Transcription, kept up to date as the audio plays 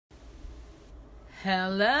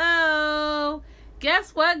Hello.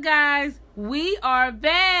 Guess what, guys? We are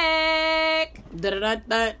back.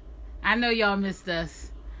 Da-da-da-da. I know y'all missed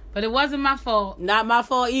us, but it wasn't my fault. Not my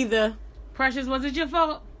fault either. Precious, was it your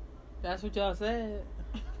fault? That's what y'all said.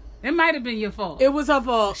 It might have been your fault. It was her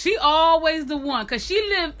fault. She always the one, because she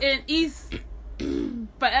lived in East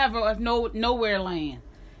forever of nowhere land.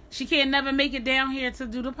 She can't never make it down here to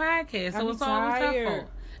do the podcast, so it's always her fault.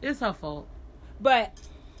 It's her fault. But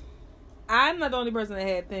I'm not the only person that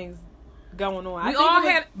had things going on. We all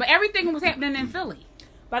had, but everything was happening in Philly.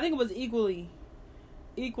 But I think it was equally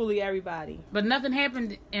everybody. But nothing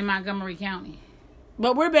happened in Montgomery County.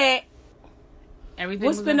 But we're back. Everything.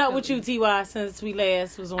 What's been up with you, T.Y., since we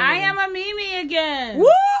last was on? I am a Mimi again. Woo, woo,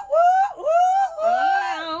 woo, woo.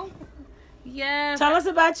 Oh, yes. Tell us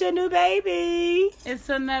about your new baby. It's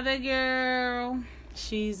another girl.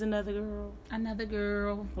 She's another girl. Another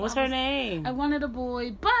girl. What's her name? I wanted a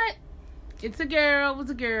boy, but it's a girl. It was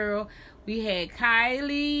a girl. We had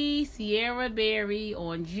Kylie Sierra Berry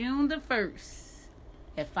on June the 1st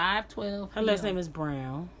at 5:12. Her last name is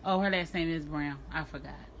Brown. Oh, her last name is Brown. I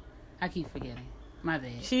forgot. I keep forgetting. My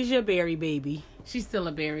bad. She's your berry baby. She's still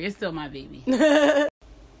a berry. It's still my baby.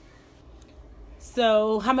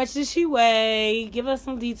 So, how much did she weigh? Give us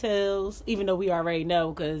some details, even though we already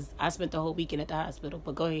know because I spent the whole weekend at the hospital,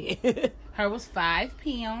 but go ahead. Her was 5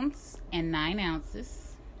 pounds and 9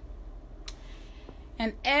 ounces.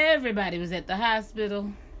 And everybody was at the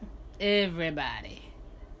hospital. Everybody.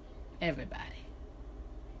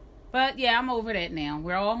 But, yeah, I'm over that now.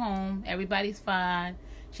 We're all home. Everybody's fine.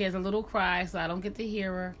 She has a little cry, so I don't get to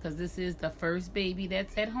hear her because this is the first baby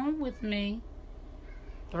that's at home with me.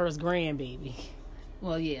 First grandbaby.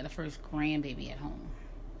 Well, yeah, the first grandbaby at home.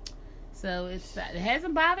 So it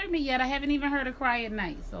hasn't bothered me yet. I haven't even heard her cry at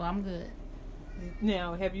night, so I'm good.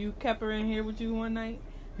 Now, have you kept her in here with you one night?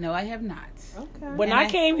 No, I have not. Okay. When I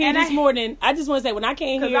came here this morning, I just want to say, when I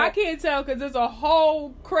came here... Because I can't tell, because there's a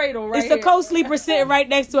whole cradle right here. It's a co-sleeper sitting right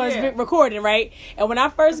next to us recording, right? And when I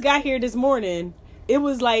first got here this morning, it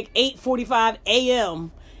was like 8:45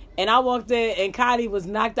 a.m., and I walked in, and Kylie was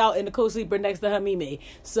knocked out in the co-sleeper next to her Mimi.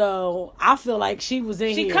 So, I feel like she was in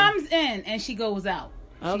here. She comes in, and she goes out.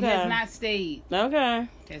 Okay. She has not stayed. Okay.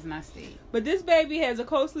 Has not stayed. But this baby has a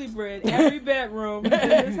co-sleeper in every bedroom in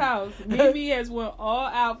this house. Mimi has went all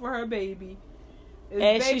out for her baby.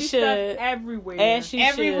 As she should. Everywhere. As she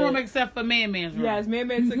Every should. room except for Man-Man's room. Yes,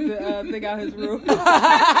 Man-Man took the thing out his room.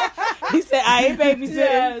 He said, I ain't babysitting.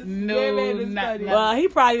 Yes, no, not. Well, he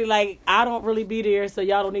probably like, I don't really be there, so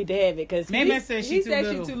y'all don't need to have it. Cause Man-Man said she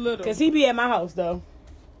too little. Because he be at my house, though.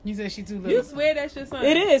 You said she too little. You swear that's your son?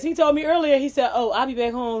 It is. He told me earlier, he said, oh, I'll be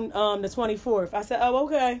back home the 24th. I said, oh,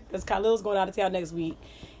 okay. Because Khalil's going out of town next week.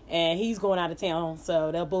 And he's going out of town,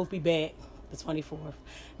 so they'll both be back the 24th.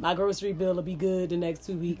 My grocery bill will be good the next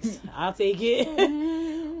 2 weeks. I'll take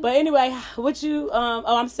it. But anyway, what you,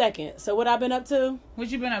 I'm second. So what I've been up to? What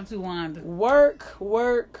you been up to, Wanda? Work.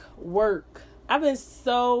 I've been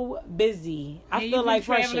so busy. I feel like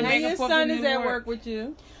Precious. And your son is at work with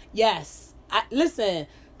you? Yes. Listen,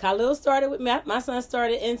 Khalil started with me. My son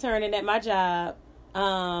started interning at my job.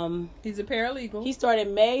 He's a paralegal. He started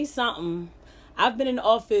May something. I've been in the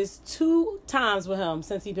office 2 times with him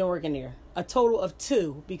since he's been working there. A total of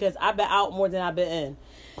 2 because I've been out more than I've been in.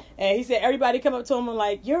 And he said everybody come up to him and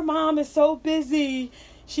like, your mom is so busy.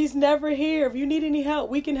 She's never here. If you need any help,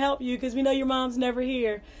 we can help you because we know your mom's never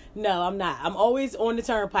here. No, I'm not. I'm always on the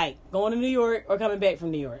turnpike, going to New York or coming back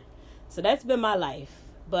from New York. So that's been my life.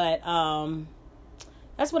 But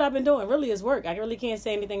that's what I've been doing. Really is work. I really can't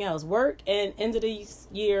say anything else. Work and end of the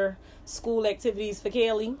year school activities for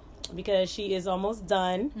Kaylee because she is almost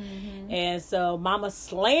done. Mm-hmm. And so Mama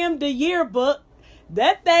slammed the yearbook.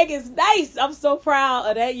 That thing is nice. I'm so proud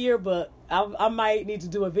of that yearbook. I might need to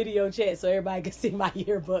do a video chat so everybody can see my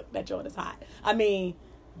yearbook. That joint is hot. I mean,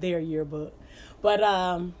 their yearbook. But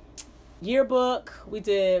yearbook, we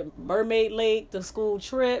did Mermaid Lake, the school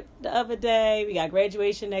trip the other day. We got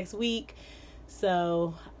graduation next week.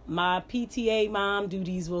 So my PTA mom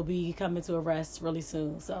duties will be coming to a rest really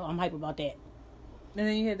soon. So I'm hype about that. And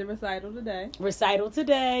then you had the recital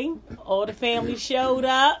today. All the family showed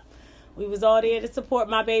up. We was all there to support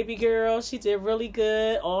my baby girl. She did really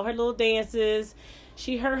good. All her little dances.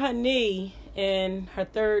 She hurt her knee in her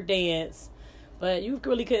 3rd dance. But you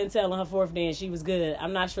really couldn't tell in her 4th dance. She was good.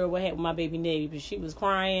 I'm not sure what happened with my baby Navy, but she was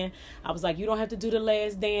crying. I was like, you don't have to do the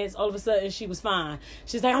last dance. All of a sudden, she was fine.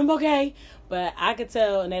 She's like, I'm okay. But I could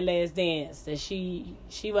tell in that last dance that she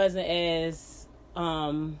wasn't as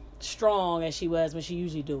strong as she was when she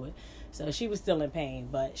usually do it. So she was still in pain.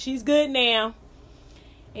 But she's good now.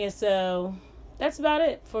 And so that's about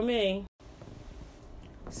it for me.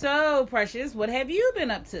 So, Precious, what have you been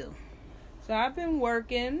up to? So I've been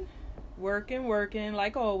working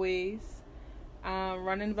like always.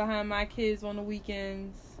 Running behind my kids on the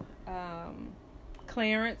weekends.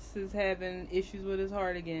 Clarence is having issues with his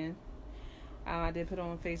heart again. I did put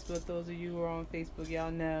on Facebook. Those of you who are on Facebook, y'all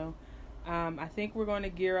know. I think we're going to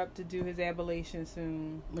gear up to do his ablation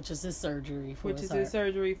soon. Which is his surgery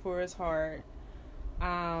for his heart.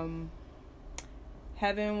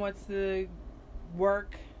 Heaven wants to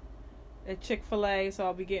work at Chick-fil-A, so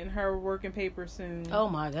I'll be getting her working paper soon. Oh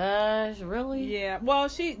my gosh, really? Yeah. Well,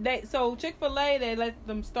 so Chick-fil-A, they let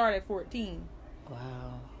them start at 14.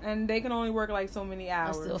 Wow. And they can only work like so many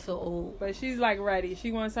hours. I still feel old. But she's like ready.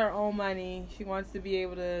 She wants her own money. She wants to be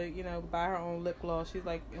able to, buy her own lip gloss. She's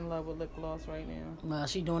like in love with lip gloss right now. Well,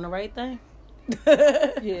 she doing the right thing.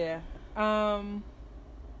 Yeah.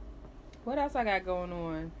 What else I got going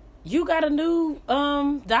on? You got a new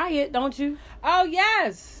diet, don't you? Oh,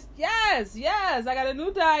 yes. I got a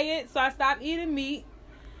new diet, so I stopped eating meat.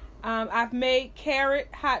 I've made carrot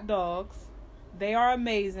hot dogs. They are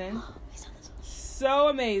amazing. So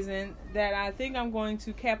amazing that I think I'm going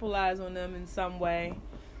to capitalize on them in some way.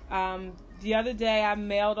 The other day, I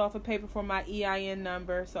mailed off a paper for my EIN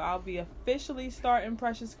number, so I'll be officially starting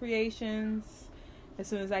Precious Creations as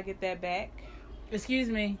soon as I get that back. Excuse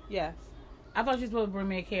me? Yes. I thought you were supposed to bring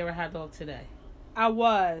me a carrot hot dog today. I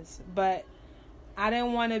was, but I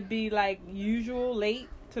didn't want to be like usual late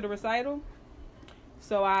to the recital,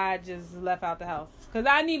 so I just left out the house. Because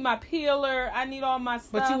I need my peeler, I need all my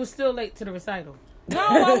stuff. But you were still late to the recital. No,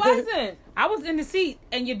 I wasn't. I was in the seat,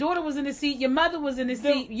 and your daughter was in the seat, your mother was in the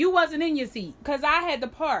seat, you wasn't in your seat. Because I had to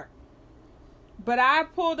park. But I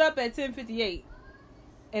pulled up at 10:58.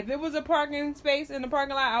 If it was a parking space in the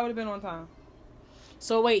parking lot, I would have been on time.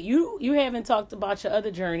 So wait, you haven't talked about your other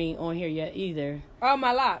journey on here yet either. Oh,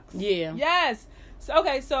 my locks. Yeah. Yes. So,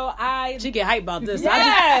 okay, so She get hyped about this.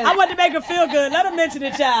 Yes. I want to make her feel good. Let her mention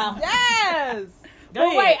it, child. Yes.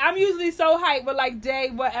 But wait, I'm usually so hyped with like day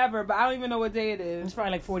whatever, but I don't even know what day it is. It's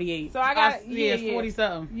probably like 48. So I got it's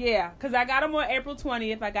 40-something. Yeah, because I got them on April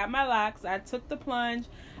 20th. I got my locks. I took the plunge.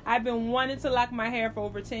 I've been wanting to lock my hair for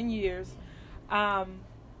over 10 years.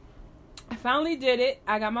 I finally did it.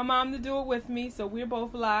 I got my mom to do it with me, so we're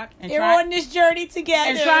both locked. And we're on this journey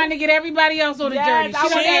together. And trying to get everybody else on the journey.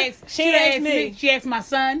 She done asked me. She asked my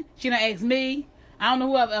son. She done asked me. I don't know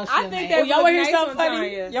who else she I think that y'all want to hear nice something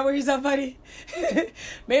funny? Y'all want to hear something funny?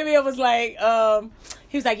 Maybe it was like,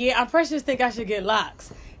 he was like, yeah, I Precious think I should get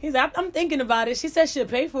locks. He's like, I'm thinking about it. She said she'll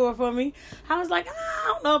pay for it for me. I was like, I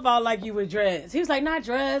don't know if I'll like you with dreads. He was like, not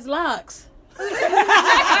dreads, locks.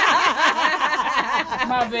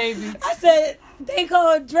 My baby. I said, they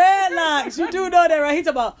call dreadlocks. You do know that, right? He's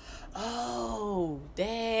about, oh,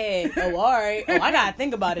 dang. Oh, all right. Oh, I gotta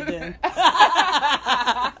think about it then.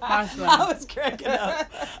 I was cracking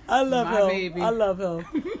up. I love him. Baby. I love him.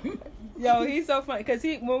 Yo, he's so funny because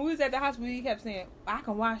when we was at the hospital, he kept saying, "I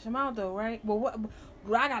can wash them out though, right? But what?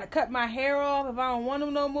 I gotta cut my hair off if I don't want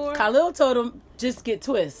them no more." Khalil told him just get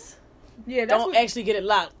twists. Yeah, don't actually get it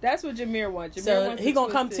locked. That's what Jameer wants. He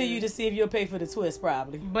gonna come to you to see if you'll pay for the twist,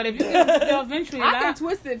 probably. But if you can eventually, I can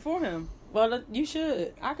twist it for him. Well, you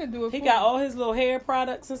should. I can do it. He got all his little hair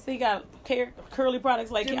products, and he got curly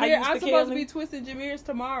products like Jameer, I'm supposed to be twisting Jameer's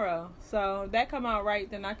tomorrow, so that come out right.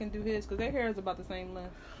 Then I can do his because their hair is about the same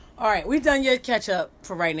length. All right, we've done your catch up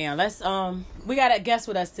for right now. Let's we got a guest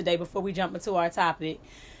with us today before we jump into our topic.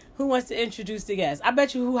 Who wants to introduce the guest? I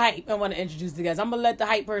bet you who hype and want to introduce the guest. I'm gonna let the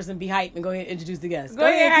hype person be hype and go ahead and introduce the guest. Go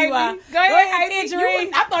ahead, T.Y. Go ahead,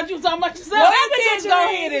 Tangerine. I thought you were talking about yourself. Go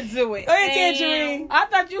ahead and do it. Go ahead, Tangerine. I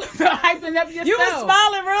thought you were hyping up yourself. You were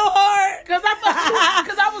smiling real hard. Because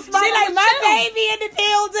I was smiling. She like with my you. baby in the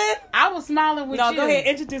building. I was smiling with you. No, go ahead,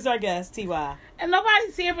 introduce our guest, T.Y. And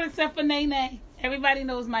nobody's here but except for Nene. Everybody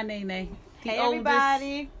knows my Nene. Hey,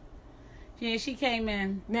 everybody. Yeah, she came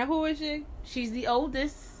in. Now, who is she? She's the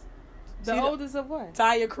oldest. The oldest of what?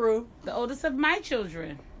 Taya Crew. The oldest of my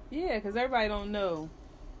children. Yeah, because everybody don't know.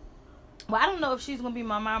 Well, I don't know if she's going to be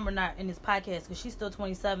my mom or not in this podcast because she's still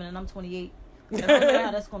 27 and I'm 28. I don't know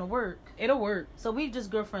how that's going to work. It'll work. So we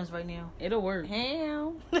just girlfriends right now. It'll work.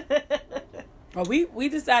 Hell. Well, we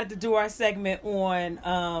decided to do our segment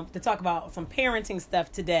on to talk about some parenting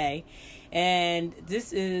stuff today. And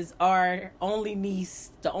this is our only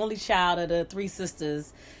niece, the only child of the three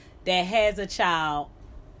sisters that has a child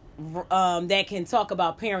that can talk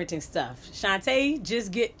about parenting stuff.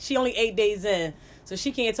 Shantae she only 8 days in, so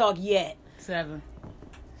she can't talk yet. 7.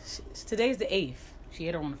 Today's the 8th. She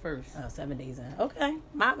hit her on the 1st. Oh, 7 days in. Okay,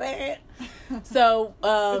 my bad. So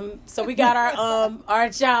we got our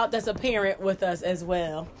child that's a parent with us as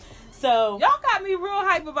well. So y'all got me real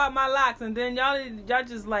hype about my locks, and then y'all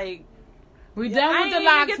just like we done with the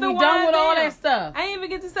locks. We done with all that stuff. I ain't even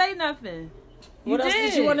get to say nothing. What else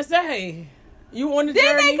did you want to say? You on the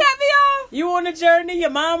Didn't journey? they cut me off? You on the journey? Your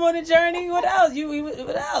mom on the journey? What else?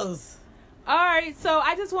 What else? All right, so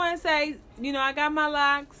I just want to say, I got my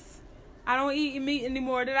locks. I don't eat meat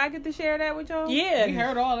anymore. Did I get to share that with y'all? Yeah, we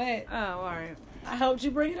heard all that. Oh, all right. I helped you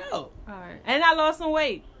bring it out. All right, and I lost some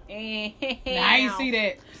weight. Nah, I ain't see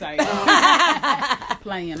that. Sorry. I'm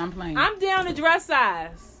playing. I'm down to dress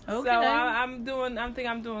size. Okay. So I think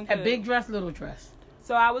I'm doing good. A big dress, little dress.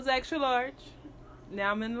 So I was extra large.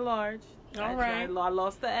 Now I'm in the large. All right. I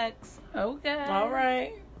lost the X. Okay. All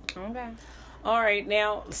right. Okay. All right.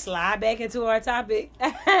 Now slide back into our topic.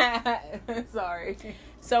 Sorry.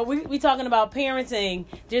 So we talking about parenting.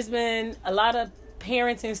 There's been a lot of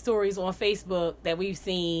parenting stories on Facebook that we've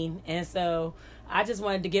seen, and so I just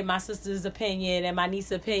wanted to get my sister's opinion and my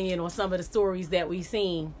niece's opinion on some of the stories that we've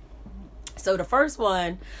seen. So the first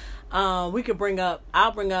one, I'll bring up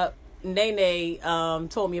Nene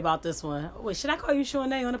told me about this one. Wait, should I call you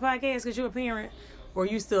Shanae on the podcast because you're a parent? Or are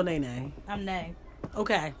you still Nene? I'm Nay.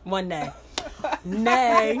 Okay, one Nay.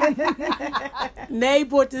 Nay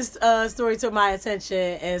brought this story to my attention,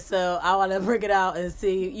 and so I want to bring it out and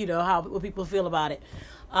see, what people feel about it.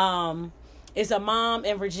 It's a mom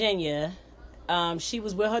in Virginia. She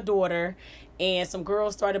was with her daughter, and some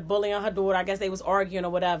girls started bullying her daughter. I guess they was arguing or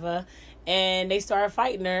whatever, and they started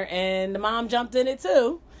fighting her, and the mom jumped in it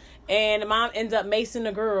too. And the mom ended up macing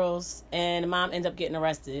the girls, and the mom ended up getting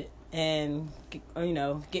arrested and,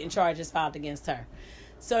 getting charges filed against her.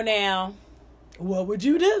 So now, what would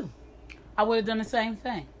you do? I would have done the same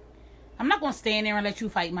thing. I'm not going to stand there and let you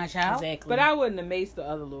fight my child. Exactly. But I wouldn't have maced the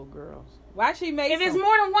other little girls. Why she mace If it's them?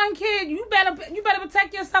 more than one kid, you better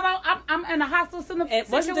protect yourself. I'm in a hostile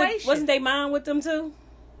situation. Wasn't they mom with them too?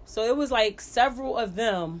 So it was like several of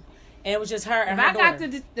them. And it was just her and her daughter.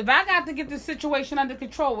 If I got to get the situation under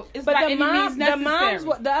control, it's but by the any means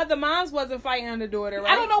necessary. the other moms wasn't fighting on the daughter,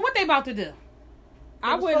 right? I don't know what they about to do.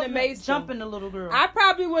 I wouldn't have maced them. Jumping the little girl. I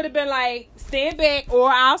probably would have been like, stand back or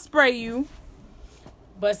I'll spray you.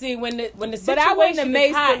 But see, when the situation but I wouldn't have is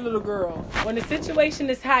maced hot, the little girl. when the situation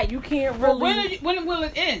is hot, you can't really. But when will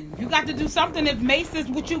it end? You got to do something. If mace is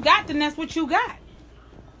what you got, then that's what you got.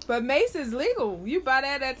 But mace is legal. You buy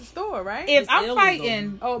that at the store, right? If It's I'm illegal.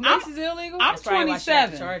 fighting, mace is illegal? I'm That's probably why she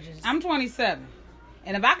got the 27. charges. I'm 27,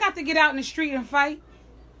 and if I got to get out in the street and fight,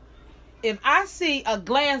 if I see a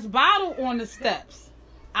glass bottle on the steps,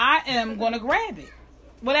 I am gonna grab it,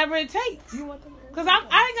 whatever it takes. Because I ain't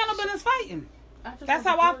got no business fighting. That's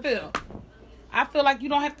how I feel. I feel like you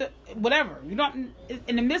don't have to, whatever. You don't,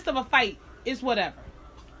 in the midst of a fight, it's whatever.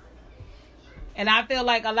 And I feel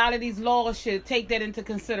like a lot of these laws should take that into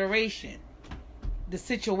consideration. The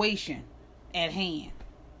situation at hand.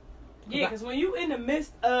 Yeah, because when you in the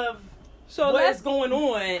midst of So what's going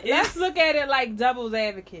on, let's look at it like devil's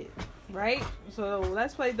advocate, right? So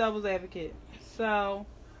let's play devil's advocate. So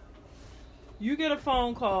you get a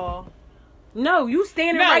phone call. No, you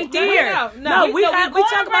standing No, right there. No, we talk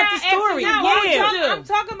about the story. I'm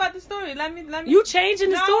talking about the story. Let me. You changing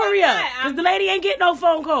the story I'm up not. because the lady ain't getting no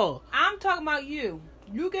phone call. I'm talking about you.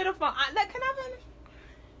 You get a phone. Can I finish?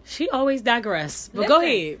 She always digress. But go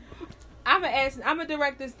ahead. I'm gonna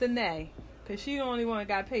direct this to Nay, cause she the only one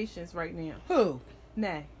got patience right now. Who?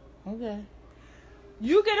 Nay. Okay.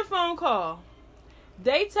 You get a phone call.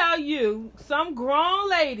 They tell you some grown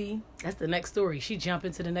lady. That's the next story. She jump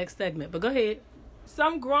into the next segment. But go ahead.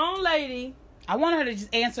 Some grown lady. I want her to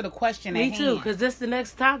just answer the question. Me at too, hand. because that's the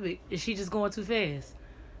next topic. Is she just going too fast?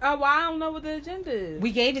 Well, I don't know what the agenda is.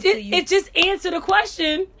 We gave it to you. It just answer the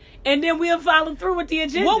question, and then we'll follow through with the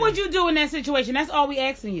agenda. What would you do in that situation? That's all we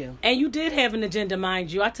asking you. And you did have an agenda,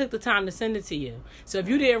 mind you. I took the time to send it to you. So if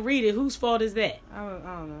you didn't read it, whose fault is that? I don't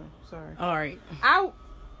know. Sorry. All right.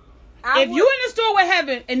 If you in the store with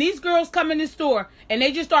Heaven and these girls come in the store and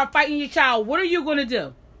they just start fighting your child, what are you going to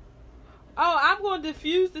do? Oh, I'm going to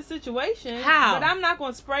diffuse the situation. How? But I'm not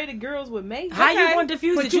going to spray the girls with mace. How you Okay. going to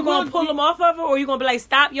diffuse But it? you You going gonna to pull them off of her, or you going to be like,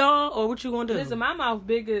 stop y'all, or what you going to do? Listen, my mouth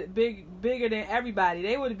bigger than everybody.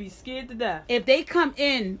 They would be scared to death. If they come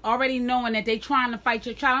in already knowing that they trying to fight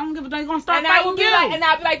your child, I don't give a damn. They're going to start And I fighting would be you. like, and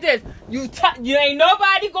I'll be like this: you ain't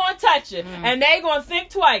nobody gonna touch it, and they gonna think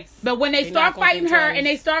twice. But when they They start not gonna fighting think her twice. and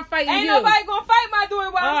they start fighting Ain't you. nobody gonna fight my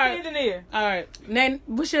daughter while All I'm right. standing there. All right. Nan,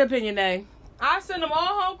 what's your opinion, Nay? I send them all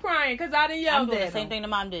home crying because I done I'm yelled doing at the same them. thing the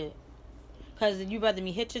mom did. Because you rather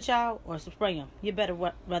me hit your child or spray him. You better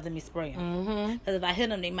rather me spray him. Mm-hmm. Because if I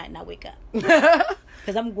hit him, they might not wake up.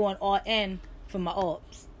 Because I'm going all in for my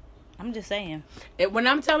ops. I'm just saying. When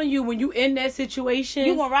I'm telling you, when you in that situation,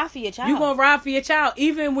 You gonna ride for your child. you gonna ride for your child,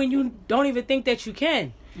 even when you don't even think that you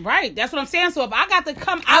can. Right. That's what I'm saying. So if I got to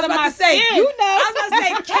come I out was of about my to say, skin, you know, I was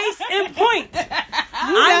about to say, case in point.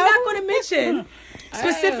 I'm not going to mention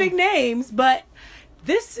specific names, but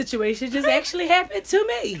this situation just actually happened to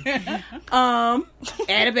me.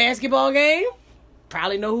 At a basketball game,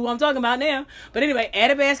 probably know who I'm talking about now. But anyway, at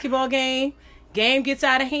a basketball game gets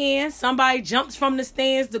out of hand. Somebody jumps from the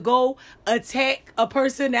stands to go attack a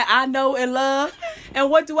person that I know and love. And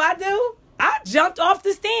what do? I jumped off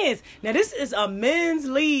the stands. Now, this is a men's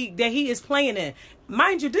league that he is playing in.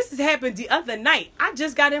 Mind you, this has happened the other night. I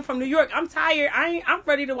just got in from New York. I'm tired. I'm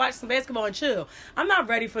ready to watch some basketball and chill. I'm not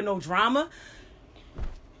ready for no drama.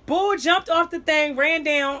 Bull jumped off the thing, ran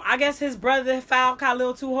down. I guess his brother fouled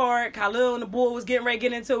Khalil too hard. Khalil and the Bull was getting ready to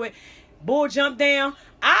get into it. Bull jumped down.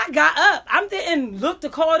 I got up. I didn't look to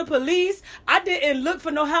call the police. I didn't look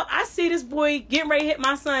for no help. I see this boy getting ready to hit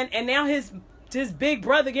my son, and now his big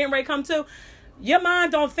brother getting ready to come too. Your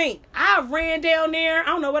mind don't think. I ran down there. I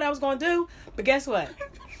don't know what I was going to do, but guess what?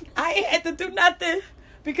 I ain't had to do nothing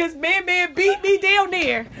because man beat me down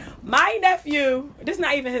there. My nephew, this is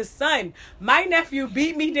not even his son. My nephew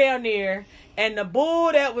beat me down there, and the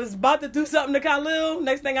bull that was about to do something to Khalil,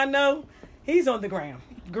 next thing I know, he's on the ground.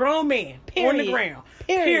 Grown man on the ground.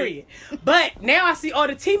 Period. But now I see all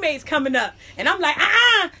the teammates coming up, and I'm like,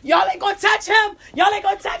 y'all ain't gonna touch him. Y'all ain't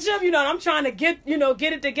gonna touch him. You know, and I'm trying to get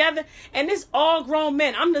it together. And it's all grown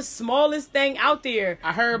men. I'm the smallest thing out there.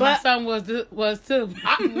 I heard my son was too.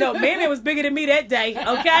 No, man was bigger than me that day.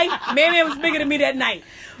 Okay, man was bigger than me that night.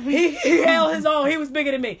 He held his own. He was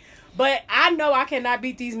bigger than me. But I know I cannot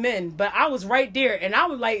beat these men. But I was right there, and I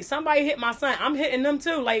was like, somebody hit my son. I'm hitting them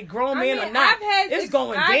too, like grown men or not. It's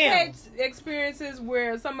going down. I've had experiences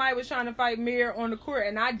where somebody was trying to fight Mir on the court,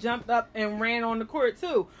 and I jumped up and ran on the court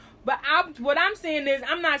too. But what I'm saying is,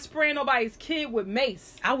 I'm not spraying nobody's kid with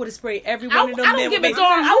mace. I would have sprayed every one of them men with mace.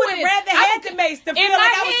 I would have rather had the mace to feel like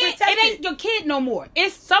I was protected. It ain't your kid no more.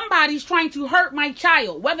 It's somebody's trying to hurt my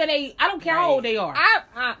child. Whether I don't care how old they are.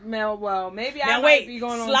 Maybe now I might be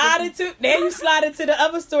going on. You slide into the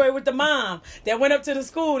other story with the mom that went up to the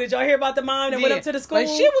school. Did y'all hear about the mom that went up to the school? But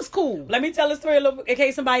she was cool. Let me tell the story a little in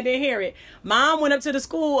case somebody didn't hear it. Mom went up to the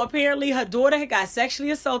school. Apparently, her daughter had got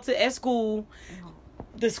sexually assaulted at school.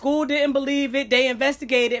 The school didn't believe it. They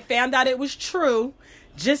investigated, found out it was true,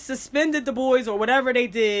 just suspended the boys or whatever they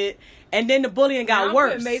did, and then the bullying got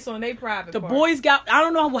worse. Mace on their private part. Boys got, I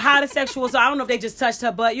don't know how the sexual assault, I don't know if they just touched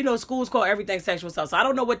her butt. You know, schools call everything sexual assault, so I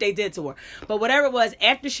don't know what they did to her. But whatever it was,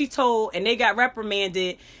 after she told and they got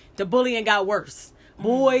reprimanded, the bullying got worse.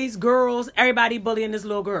 Boys, girls, everybody bullying this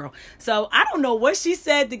little girl. So I don't know what she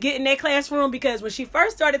said to get in that classroom, because when she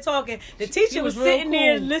first started talking, the teacher was sitting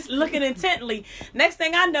there looking intently. Next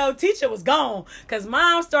thing I know, teacher was gone because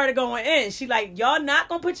mom started going in. She like, y'all not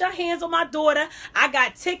gonna put your hands on my daughter. I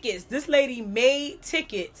got tickets. This lady made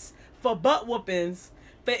tickets for butt whoopings.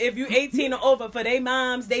 But if you 18 or over, for they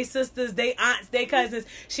moms, they sisters, they aunts, they cousins,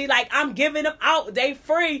 she like, I'm giving them out. They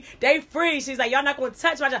free. She's like, y'all not going to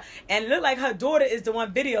touch my child. And it looked like her daughter is the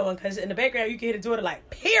one videoing, because in the background you can hear the daughter like,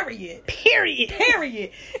 period.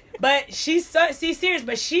 But she's serious.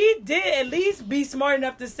 But she did at least be smart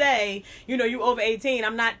enough to say, you know, you over 18.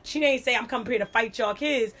 She didn't say I'm coming here to fight y'all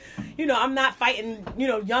kids. You know, I'm not fighting, you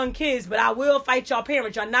know, young kids, but I will fight y'all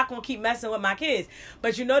parents. Y'all not going to keep messing with my kids.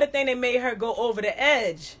 But you know the thing that made her go over the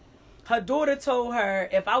edge? Her daughter told her,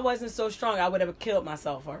 if I wasn't so strong, I would have killed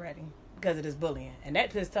myself already because of this bullying. And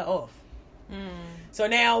that pissed her off. So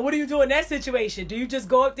now, what do you do in that situation? Do you just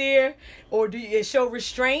go up there, or do you show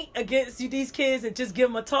restraint against these kids and just give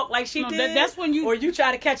them a talk like she did? That's when or you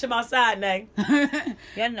try to catch them outside, Nay.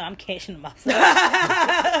 Yeah, no, I'm catching them outside.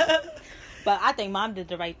 But I think mom did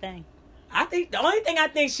the right thing. I think the only thing I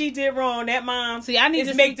think she did wrong, that mom. See, I need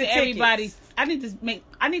to speak to everybody's. I need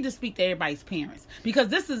to speak to everybody's parents, because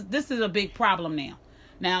this is a big problem now.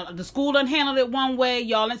 Now the school done handled it one way,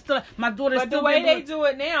 y'all. And still, my daughter. But the way they do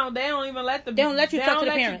it now, they don't even let them. They don't let you talk to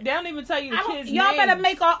the parents. They don't even tell you the kids' Y'all names. better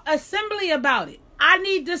make an assembly about it. I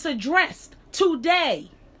need this addressed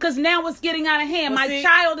today, because now it's getting out of hand. My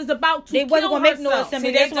child is about to. They wasn't gonna make no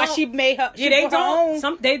assembly. That's why she made her. Yeah, they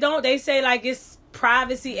don't. They don't. They say like it's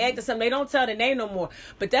Privacy Act or something. They don't tell the name no more.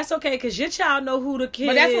 But that's okay, because your child know who the kid is.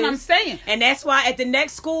 But that's what I'm saying. And that's why at the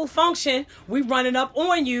next school function, we running up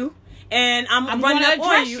on you. And I'm running up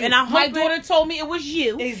on you. And my daughter told me it was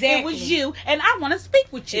you. Exactly. It was you. And I want to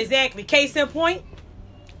speak with you. Exactly. Case in point,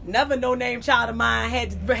 Never no name child of mine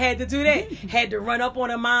had to do that. Had to run up on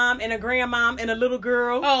a mom and a grandmom and a little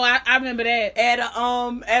girl. Oh, I remember that. At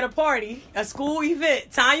a party, a school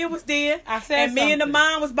event. Tanya was there. I said and me and the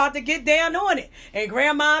mom was about to get down on it. And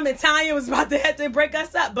grandmom and Tanya was about to have to break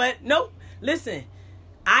us up. But nope. Listen,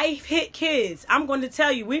 I hit kids. I'm going to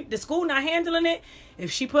tell you, the school not handling it.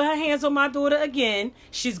 If she put her hands on my daughter again,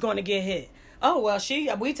 she's going to get hit. Oh, well,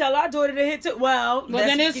 we tell our daughter to hit too. Well,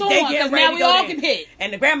 then it's on, because now we all can hit.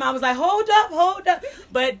 And the grandma was like, hold up.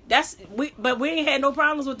 But we ain't had no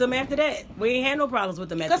problems with them after that. We ain't had no problems with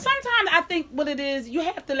them after that. Because sometimes I think what it is, you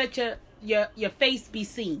have to let your face be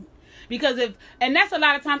seen. Because and that's a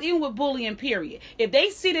lot of times, even with bullying, period. If they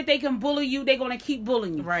see that they can bully you, they're going to keep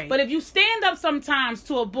bullying you. Right. But if you stand up sometimes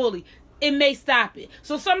to a bully, it may stop it.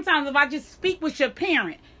 So sometimes if I just speak with your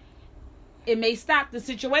parent, it may stop the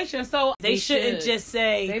situation. So they shouldn't just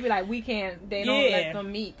say. They be like, we can't. They don't let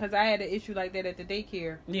them meet. Because I had an issue like that at the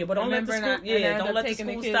daycare. Yeah, but don't let the school. Don't let the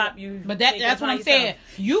school stop you. But that's what I'm saying.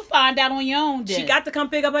 You find out on your own. Then. She got to come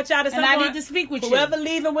pick up her child. And I need to speak with you. Whoever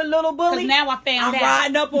leaving with little bully. Because now I found out. I'm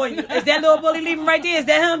riding up on you. Is that little bully leaving right there? Is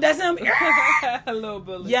that him? That's him. Little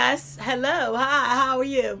bully. Yes. Hello. Hi. How are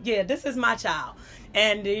you? Yeah. This is my child.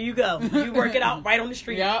 And there you go. You work it out right on the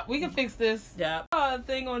street. Yeah, we can fix this. Yeah. A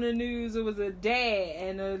thing on the news, it was a dad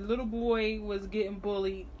and a little boy was getting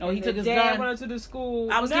bullied. Oh, he took his gun. gun. Went up to the school.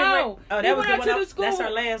 I was getting ready. Oh, that was the one. To the school, that's our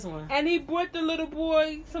last one. And he brought the little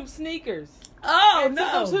boy some sneakers. Oh, and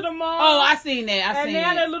no. Took him to the mall. Oh, I seen that. And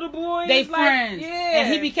now that little boy they is friends. Like, yeah.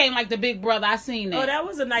 And he became like the big brother. I seen that. Oh, that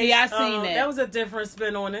was a nice. Yeah, I seen that. That was a different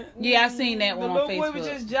spin on it. Yeah, I seen that one on Facebook. The little boy was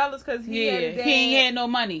just jealous because he had a dad. He ain't had no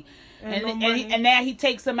money. And now he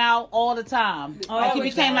takes him out all the time. Like he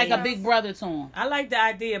became like a big brother to him. I like the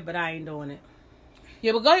idea, but I ain't doing it.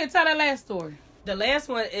 Yeah, but go ahead and tell that last story. The last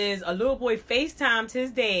one is a little boy FaceTimed his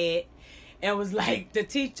dad and was like,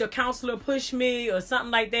 the counselor pushed me or something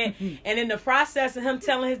like that. And in the process of him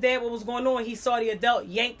telling his dad what was going on, he saw the adult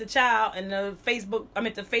yank the child and the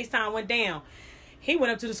FaceTime went down. He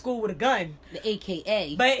went up to the school with a gun. The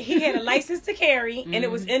AKA. But he had a license to carry, and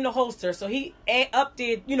it was in the holster. So he up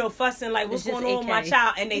there, fussing like, what's going on with my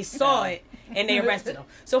child? And they saw it, and they arrested him.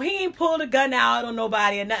 So he ain't pulled a gun out on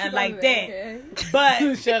nobody or nothing like that.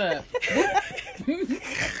 But shut up.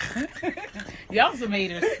 Y'all some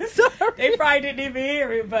haters. They probably didn't even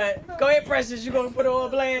hear it, but go ahead, Precious. You gonna put it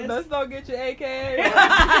on blast? Let's go get your AKA. All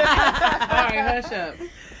right, hush up.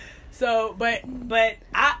 So, but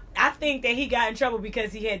I think that he got in trouble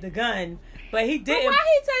because he had the gun, but he didn't. But why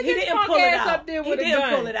he take his punk ass up there with a gun? He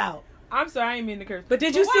didn't pull it out. I'm sorry, I didn't mean to curse. But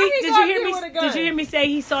did you hear me? Did you hear me say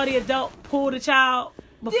he saw the adult pull the child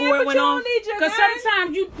before it went on? Because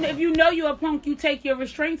sometimes if you know you're a punk, you take your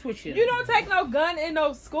restraints with you. You don't take no gun in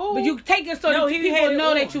no school. But you take it so that people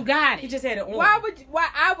know that you got it. He just had it on.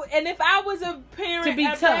 And if I was a parent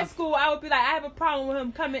at that school, I would be like, I have a problem with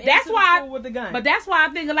him coming into the school with the gun. But that's why I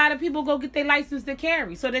think a lot of people go get their license to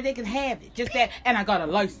carry so that they can have it. Just that, and I got a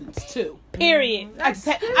license too. Period. I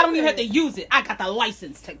don't even have to use it. I got the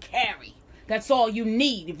license to carry. That's all you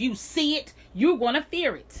need. If you see it, you're gonna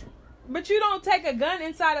fear it. But you don't take a gun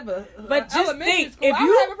inside of a just elementary think, school. if I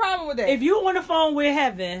don't have a problem with that. If you on the phone with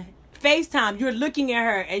Heaven, FaceTime, you're looking at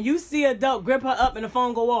her and you see an adult grip her up and the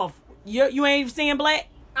phone go off. You ain't seeing black?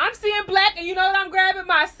 I'm seeing black, and you know what? I'm grabbing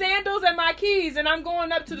my sandals and my keys, and I'm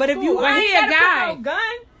going up to the but school. If you, but he a guy. No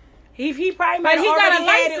gun. He probably might have already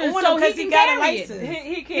had it on him because he got a license.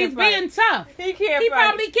 He can't He's being tough. He can't. He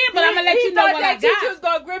probably can't, but I'm gonna let you know what I got. He thought that teacher's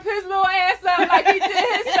gonna grip his little ass up like he did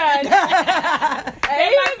his son.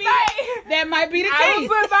 That might be the case.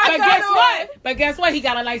 But guess what? He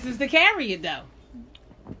got a license to carry it though,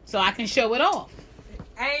 so I can show it off.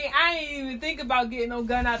 I ain't even think about getting no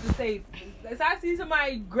gun out the safe. If I see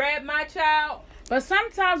somebody grab my child. But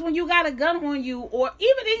sometimes when you got a gun on you, or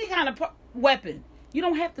even any kind of weapon, you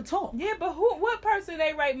don't have to talk. Yeah, but what person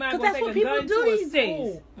they right mind gonna take a gun to a school? Because that's what people do these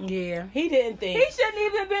days. Yeah, he didn't think. He shouldn't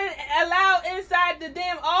even been allowed inside the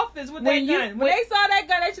damn office with that gun. When they saw that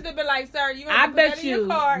gun, they should have been like, "Sir, you have to put that in your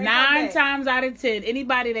car." 9 times out of 10,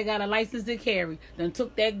 anybody that got a license to carry then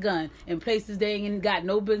took that gun in places they ain't got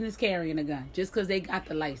no business carrying a gun just because they got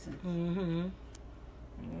the license. Mm-hmm.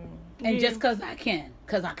 And just because I can,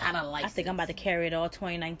 because I got a license. I think I'm about to carry it all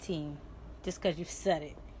 2019, just because you said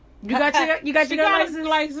it. You got your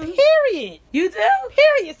license? Period. You do?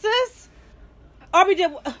 Period, sis. Aubrey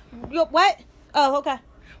did what? Oh, okay.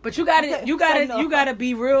 But you gotta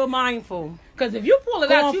be real mindful. Because if you pull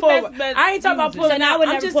it out, you best I ain't talking about pulling out.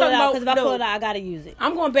 I'm just talking about because if I pull it out, I gotta use it.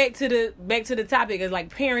 I'm going back to the topic as like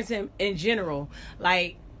parents in general.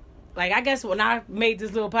 Like, like, I guess when I made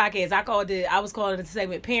this little podcast, I was calling it the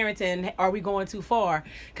segment Parenting, Are We Going Too Far?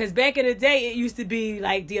 Because back in the day, it used to be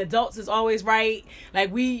like the adults is always right.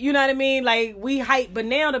 Like, you know what I mean? Like, we hype, but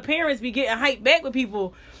now the parents be getting hyped back with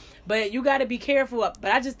people. But you got to be careful.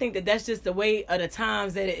 But I just think that that's just the way of the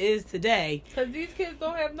times that it is today. Because these kids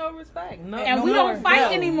don't have no respect. And we don't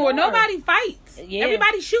fight anymore. Nobody fights. Yeah.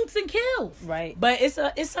 Everybody shoots and kills. Right. But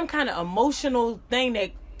it's some kind of emotional thing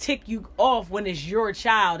that tick you off when it's your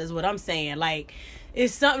child, is what I'm saying. Like,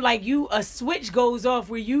 it's something like a switch goes off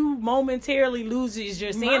where you momentarily loses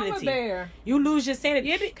your sanity. Mama bear. You lose your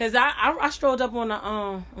sanity. Because I strolled up on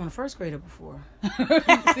a first grader before.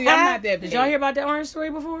 See, I'm not that big. Did y'all hear about that orange story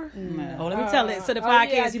before? No. Oh, let me tell it so the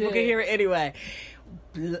podcast yeah, people did. can hear it anyway.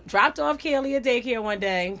 Dropped off Kaylee at daycare one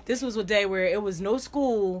day. This was a day where it was no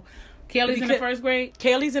school. Kelly's in the first grade?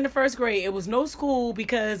 Kaylee's in the first grade. It was no school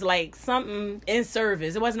because, like, something in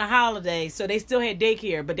service. It wasn't a holiday, so they still had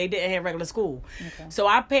daycare, but they didn't have regular school. Okay. So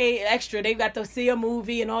I paid extra. They got to see a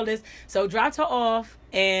movie and all this. So dropped her off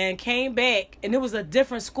and came back, and it was a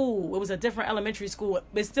different school. It was a different elementary school.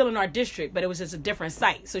 It's still in our district, but it was just a different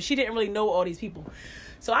site. So she didn't really know all these people.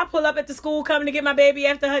 So I pull up at the school coming to get my baby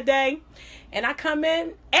after her day, and I come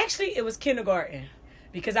in. Actually, it was kindergarten.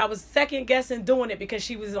 Because I was second guessing doing it because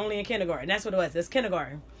she was only in kindergarten. That's what it was. It's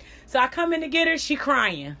kindergarten. So I come in to get her. She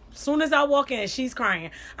crying. As soon as I walk in, she's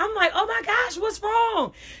crying. I'm like, oh my gosh, what's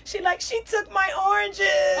wrong? She took my oranges.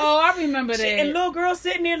 Oh, I remember that. And little girl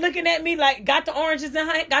sitting there looking at me like, got the orange in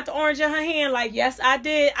her hand. Like, yes, I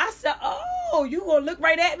did. I said, oh, you gonna look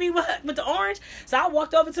right at me with the orange? So I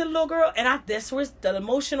walked over to the little girl, and this was the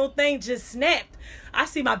emotional thing just snapped. I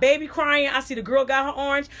see my baby crying. I see the girl got her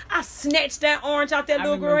orange. I snatched that orange out that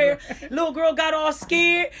little girl here. Little girl got all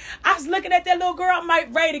scared. I was looking at that little girl. I'm like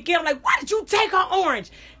ready to get. I'm like, why did you take her orange?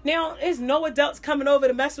 Now, there's no adults coming over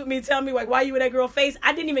to mess with me, tell me, like, why you in that girl's face?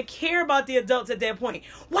 I didn't even care about the adults at that point.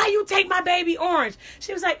 Why you take my baby orange?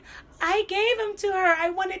 She was like, I gave him to her. I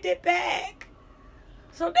wanted it back.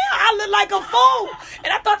 So now I look like a fool.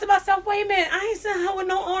 And I thought to myself, wait a minute, I ain't sent her with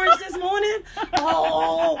no orange this morning.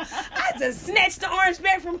 Oh, I just snatched the orange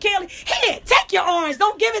back from Kelly. Here, take your orange.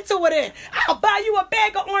 Don't give it to her then. I'll buy you a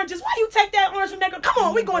bag of oranges. Why you take that orange from that girl? Come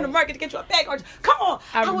on, we going to market to get you a bag of oranges. Come on.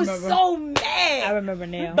 I was so mad. I remember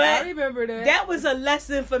now. But I remember that. That was a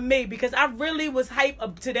lesson for me because I really was hyped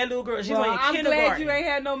up to that little girl. She was like in I'm kindergarten. glad you ain't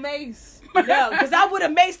had no mace. No, because I would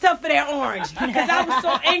have maced her for that orange. Because I was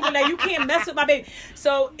so angry that you can't mess with my baby.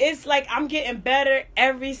 So it's like I'm getting better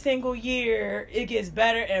every single year. It gets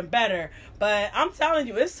better and better. But I'm telling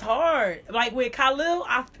you, it's hard. Like with Khalil,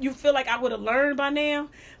 you feel like I would have learned by now.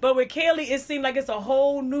 But with Kaylee, it seemed like it's a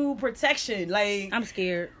whole new protection. Like I'm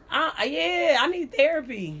scared. I need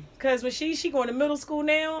therapy. Because when she going to middle school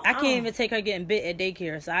now. I can't even take her getting bit at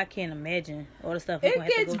daycare, so I can't imagine all the stuff. It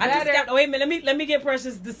gets better. Wait a minute, let me get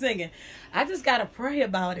Precious to singing. I just gotta pray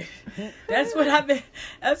about it. That's what I've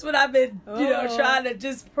been trying to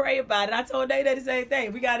just pray about it. I told Nate the same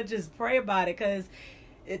thing. We gotta just pray about it because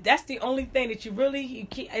that's the only thing that you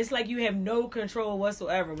can't. It's like you have no control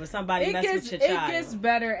whatsoever when somebody messes with your child. It gets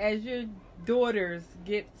better as your daughters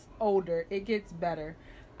get older. It gets better.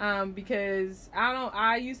 Because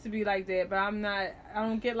I used to be like that, but I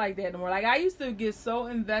don't get like that no more. Like I used to get so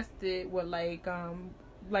invested with like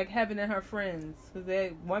Heaven and her friends. Cause they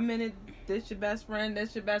 1 minute, this your best friend,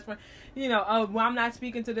 that's your best friend. Well, I'm not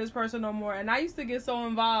speaking to this person no more. And I used to get so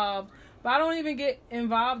involved, but I don't even get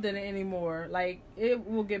involved in it anymore. Like it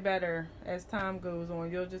will get better as time goes on.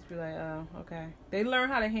 You'll just be like, oh, okay. They learn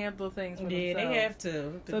how to handle things for themselves. They have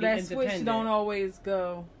to So that switch don't always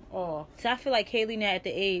go off. So I feel like Kaylee now at the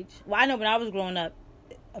age. Well, I know when I was growing up,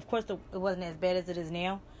 of course it wasn't as bad as it is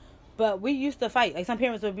now, but we used to fight. Like some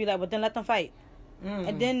parents would be like, "Well, then let them fight."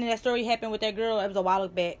 And then that story happened with that girl. It was a while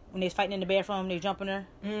back when they was fighting in the bathroom. They jumping her.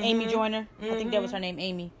 Amy Joyner. I think that was her name,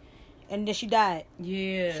 Amy. And then she died.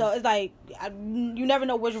 Yeah. So it's like you never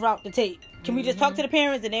know which route to take. Can we just talk to the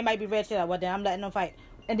parents and they might be ratchet out? Well, then I'm letting them fight.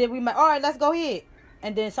 And then we might, all right, let's go ahead.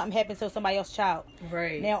 And then something happens to somebody else's child.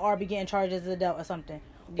 Right. Now Arby getting charged as an adult or something.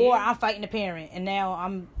 Yeah. Or I'm fighting the parent and now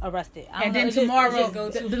I'm arrested. And then tomorrow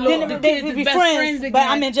the kids will be friends again, but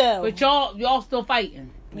I'm in jail. But y'all still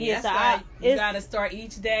fighting. Yeah, that's why you gotta start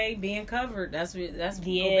each day being covered. That's go back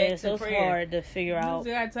to so prayer. It's hard to figure out.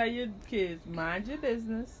 You gotta tell your kids, mind your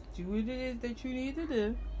business, do what it is that you need to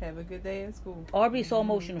do. Have a good day at school. Arby's so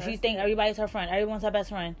emotional. She think everybody's her friend. Everyone's her best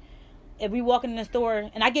friend. If we walk in the store,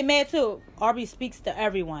 and I get mad too, Arby speaks to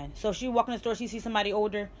everyone. So if she walk in the store, she sees somebody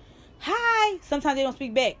older. Hi. Sometimes they don't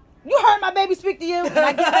speak back. You heard my baby speak to you, and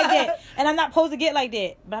I get like that, and I'm not supposed to get like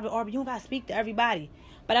that. But I be Arby, you don't gotta speak to everybody.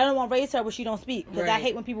 But I don't want to raise her where she don't speak because I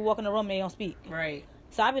hate when people walk in the room and they don't speak. Right.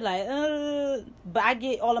 So I be like, but I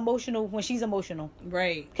get all emotional when she's emotional.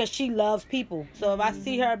 Right. Because she loves people. So if I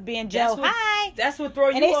see her being jealous, hi. That's what throw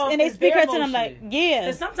you off. And they speak her to them them like, yeah.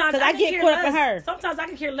 And sometimes I get caught up in her. Sometimes I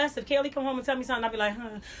can care less if Kaylee come home and tell me something. I'll be like,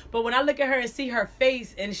 huh. But when I look at her and see her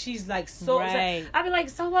face and she's like so upset, I'll be like,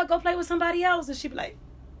 so what? Go play with somebody else. And she be like,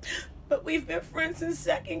 but we've been friends since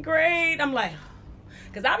 2nd grade. I'm like,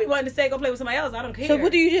 because I be wanting to say go play with somebody else. I don't care. So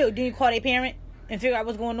what do you do? Do you call their parent and figure out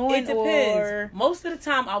what's going on? It depends. Or... Most of the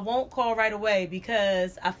time, I won't call right away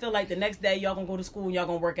because I feel like the next day y'all gonna go to school and y'all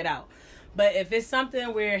gonna work it out. But if it's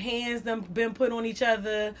something where hands done been put on each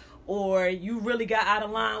other, or you really got out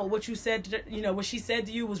of line, or what you said, what she said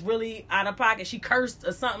to you was really out of pocket, she cursed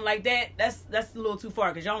or something like that, that's a little too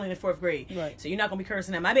far because y'all only in the 4th grade. Right. So you're not gonna be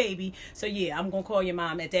cursing at my baby. So yeah, I'm gonna call your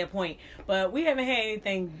mom at that point. But we haven't had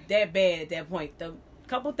anything that bad at that point. The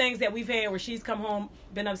couple things that we've had where she's come home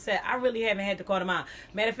been upset, I really haven't had to call the mom.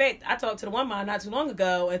 Matter of fact, I talked to the one mom not too long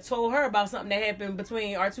ago and told her about something that happened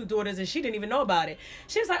between our 2 daughters, and she didn't even know about it.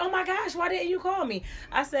 She was like, oh my gosh, why didn't you call me?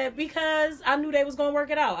 I said, because I knew they was gonna work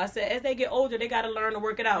it out. I said, as they get older, they gotta learn to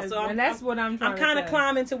work it out. So I'm kind of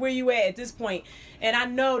climbing to where you at this point, and I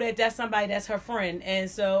know that that's somebody that's her friend,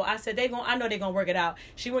 and so I said I know they're gonna work it out.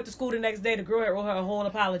 She went to school the next day. The girl had wrote her a whole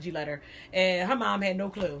apology letter, and her mom had no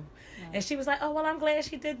clue. And she was like, oh, well, I'm glad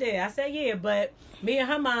she did that. I said, yeah, but me and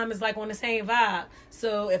her mom is like on the same vibe.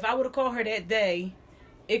 So if I would have called her that day,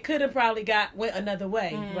 it could have probably went another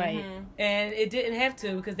way. Mm-hmm. Right. And it didn't have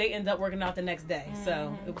to because they ended up working out the next day. Mm-hmm.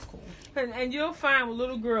 So it was cool. And you'll find with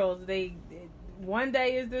little girls, one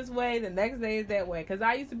day is this way, the next day is that way. Because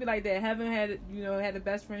I used to be like that. Heaven had a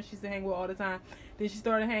best friend she used to hang with all the time. Then she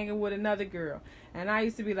started hanging with another girl. And I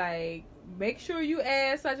used to be like, make sure you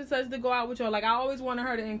ask such and such to go out with you. Like, I always wanted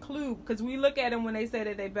her to include, because we look at them when they say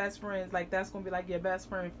that they best friends, like that's going to be like your best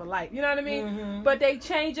friend for life. You know what I mean? Mm-hmm. But they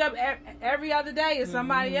change up every other day. It's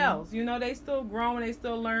somebody else. They still growing, they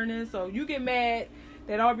still learning. So you get mad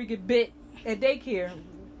that Aubrey get bit at daycare.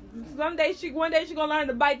 One day she gonna learn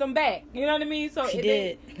to bite them back. You know what I mean? So she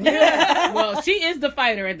did. Well, she is the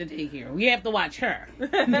fighter at the daycare. We have to watch her.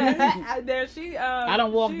 There she. I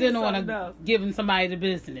don't walk in on her giving somebody the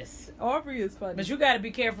business. Aubrey is funny, but you got to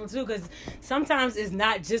be careful too, because sometimes it's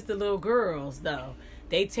not just the little girls though.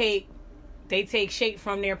 They take shape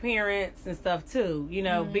from their parents and stuff too.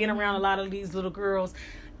 Being around a lot of these little girls,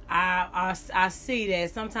 I see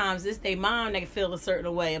that sometimes it's their mom that feel a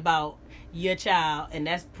certain way about your child, and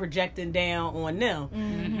that's projecting down on them.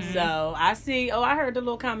 Mm-hmm. So I see, I heard the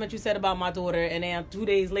little comment you said about my daughter, and then 3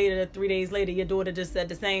 days later, your daughter just said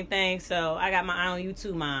the same thing. So I got my eye on you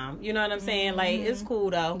too, mom. You know what I'm saying? Like, it's cool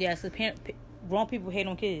though. Yeah, so grown people hate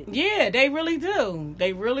on kids. Yeah, they really do.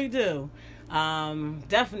 They really do.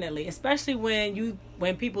 Definitely, especially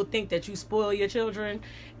when people think that you spoil your children,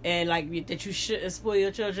 and like that you shouldn't spoil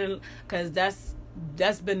your children, because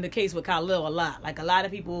that's been the case with Khalil a lot. Like, a lot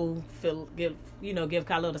of people give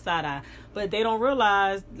Khalil the side eye, but they don't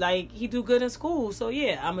realize, like, he do good in school. So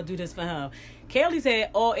yeah, I'm gonna do this for him. Kaylee's had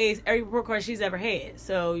all A's every report card she's ever had.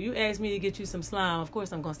 So you ask me to get you some slime, of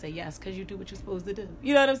course I'm gonna say yes, because you do what you're supposed to do.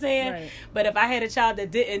 You know what I'm saying? Right. But if I had a child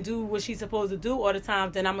that didn't do what she's supposed to do all the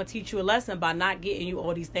time, then I'm gonna teach you a lesson by not getting you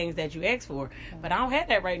all these things that you asked for. But I don't have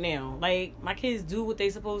that right now. Like, my kids do what they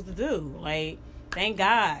supposed to do. Like, thank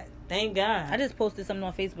God. Thank God. I just posted something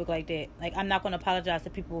on Facebook like that. Like, I'm not going to apologize to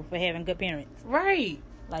people for having good parents. Right.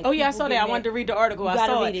 Like, oh, yeah, I saw that. I wanted to read the article. You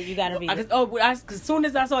gotta read it. You got to read it. As soon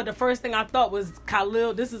as I saw it, the first thing I thought was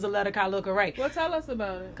Khalil. This is a letter Khalil could write. Well, tell us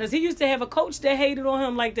about it. Because he used to have a coach that hated on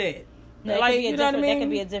him like that. No, like, you know what I mean? That could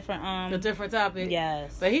be a different topic.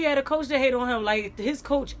 Yes. But he had a coach that hated on him. Like, his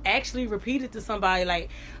coach actually repeated to somebody, like,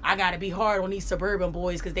 I got to be hard on these suburban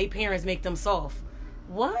boys because they parents make them soft.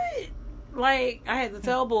 What? Like, I had to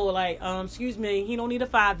tell Bull, like, excuse me, he don't need a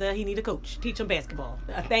father, he need a coach. Teach him basketball.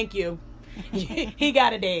 Thank you. He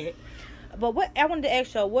got a dad. But I wanted to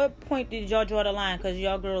ask y'all, what point did y'all draw the line? Because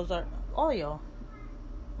y'all girls are, all y'all,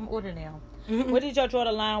 I'm older now. Mm-hmm. Where did y'all draw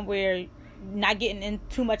the line where not getting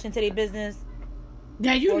too much into their business?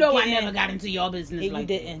 Yeah, I never got into your business. Yeah, like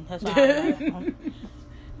you didn't. That's why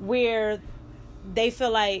where they feel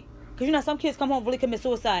like, because some kids come home really commit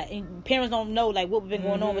suicide, and parents don't know like what's been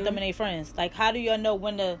going on with them and their friends. Like, how do y'all know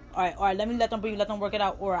when to all right, let me let them breathe, let them work it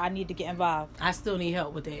out, or I need to get involved? I still need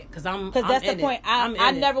help with that because that's the point. I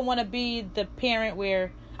never want to be the parent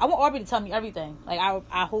where I want Aubrey to tell me everything. Like,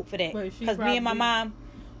 I hope for that, because me and my mom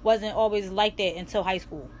wasn't always like that until high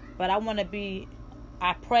school. But I want to be.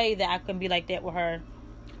 I pray that I can be like that with her.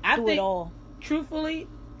 It all. Truthfully,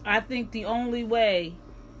 I think the only way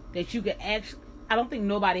that you can actually. I don't think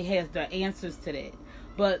nobody has the answers to that.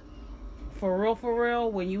 But for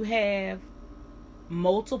real, when you have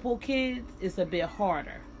multiple kids, it's a bit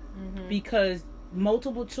harder because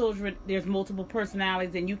multiple children, there's multiple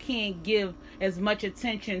personalities, and you can't give as much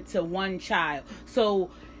attention to one child. So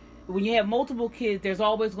when you have multiple kids, there's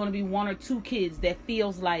always going to be one or two kids that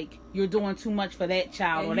feels like you're doing too much for that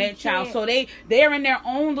child or that child. So they're in their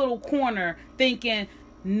own little corner thinking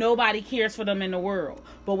nobody cares for them in the world.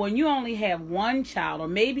 But when you only have one child, or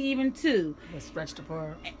maybe even two, It's stretched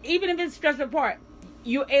apart. even if it's stretched apart,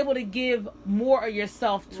 you're able to give more of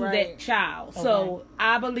yourself to that child. Okay. So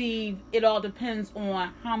I believe it all depends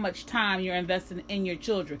on how much time you're investing in your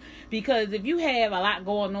children. Because if you have a lot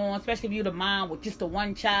going on, especially if you're the mom with just the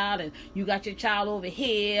one child, and you got your child over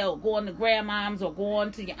here, or going to grandmoms, or going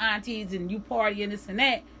to your aunties, and you party and this and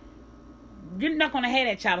that, you're not going to have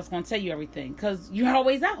that child that's going to tell you everything, because you're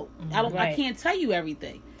always out. I can't tell you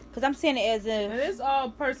everything. Because I'm saying it as And if... it's all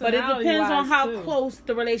But personality. it depends on how too. close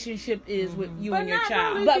the relationship is with you and your not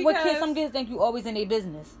child. really. But with because- kids, some kids think you always in their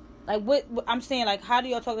business. Like, what I'm saying, like, how do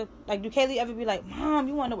y'all talk? Like, do Kaylee ever be like, Mom,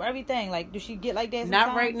 you want to know everything? Like, does she get like that sometimes?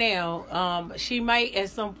 Not right now. She might at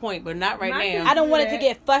some point, but not right My now. I don't want it to that.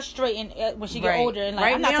 get frustrating when she get Right. older. And, like,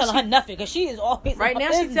 Right I'm not now telling her nothing because she is always Right in her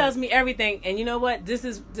now, she business. tells me everything, and you know what? This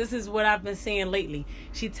is what I've been saying lately.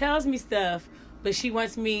 She tells me stuff, but she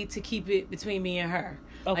wants me to keep it between me and her.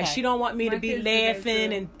 Okay. Like, she don't want me My to be kids do that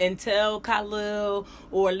laughing too. and tell Khalil,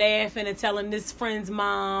 or laughing and telling this friend's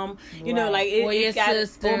mom. You know, Right. like Or your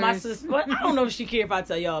or my sisters. sister. Well, I don't know if she care if I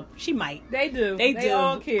tell y'all. She might. They do. They do.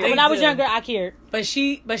 all care. They When I was do. younger, I cared. But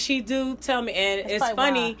she do tell me, and That's it's probably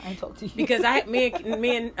funny why I ain't talk to you. because me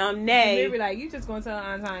and They Nay. be like, you just gonna tell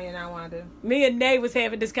Aunt Tanya and I want to. Me and Nay was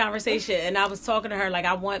having this conversation, and I was talking to her like,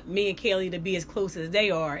 I want me and Kaylee to be as close as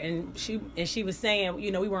they are, and she was saying,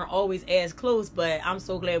 you know, we weren't always as close, but I'm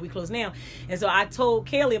so glad we close now. And so I told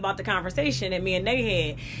Kaylee about the conversation that me and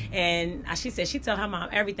Nay had, and she said she tell her mom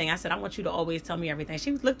everything. I said, I want you to always tell me everything.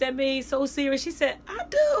 She looked at me so serious. She said, I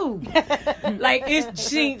do. Like,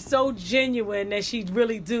 she so genuine that she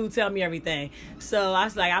really do tell me everything. So I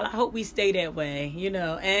was like, I hope we stay that way, you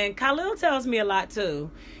know. And Khalil tells me a lot too.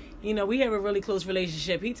 You know, we have a really close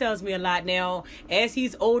relationship. He tells me a lot now. As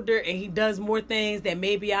he's older and he does more things that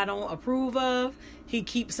maybe I don't approve of, he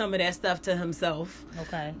keeps some of that stuff to himself.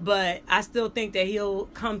 Okay. But I still think that he'll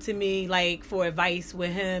come to me, like, for advice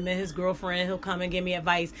with him and his girlfriend. He'll come and give me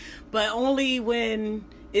advice. But only when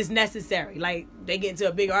it's necessary. Like, they get into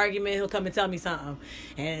a big argument, he'll come and tell me something.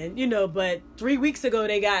 And, you know, but 3 weeks ago,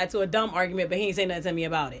 they got into a dumb argument, but he ain't say nothing to me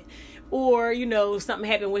about it. Or, you know, something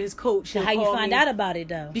happened with his coach. So He'll how you call find me. out about it,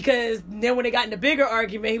 though? Because then when they got in a bigger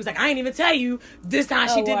argument, he was like, I ain't even tell you this time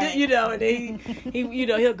she did right. it, you know, and he you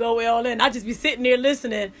know, he'll go all in. I just be sitting there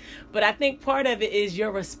listening. But I think part of it is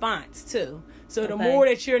your response too. So the Okay. more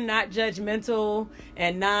that you're not judgmental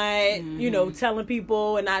and not, you know, telling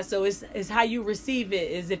people and not, so it's how you receive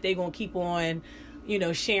it is if they're going to keep on, you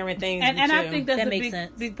know, sharing things And with you. I think that's That a makes big,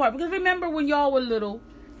 sense. big part. Because remember when y'all were little,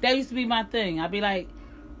 that used to be my thing. I'd be like,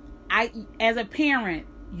 as a parent,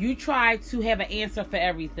 you try to have an answer for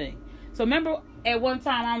everything. So remember at one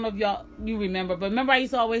time, I don't know if you remember, but remember I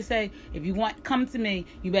used to always say, if you come to me,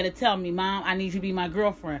 you better tell me, Mom, I need you to be my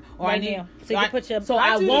girlfriend. Or Right I need now. So you can put your- so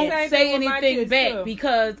I I do the won't same say thing with my anything kids, back too.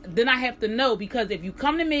 because then I have to know, because if you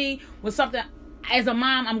come to me with something as a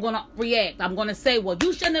mom, I'm going to react. I'm going to say, well,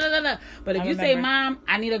 you shouldn't, But if I you say, remember. Mom,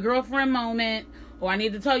 I need a girlfriend moment, or I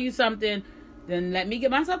need to tell you something, then let me get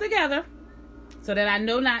myself together so that I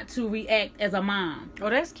know not to react as a mom. Oh,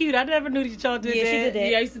 that's cute. I never knew that y'all did Yeah, that. she did that.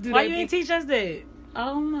 Yeah, I used to do Why that. you ain't teach us that? I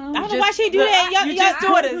don't know. I don't know why she do that. You just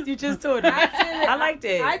taught us. You just taught us. I like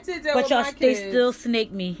that. I did that But with y'all, my they kids. still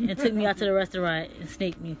snaked me and took me out to the restaurant and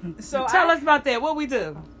snaked me. So Tell us about that. What we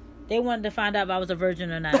do? They wanted to find out if I was a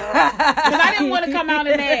virgin or not. Because I didn't want to come out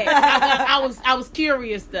in that. I was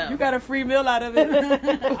curious though. You got a free meal out of it.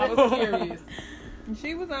 I was curious.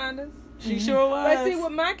 She was honest. She sure was. But see,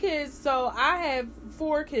 with my kids, so I have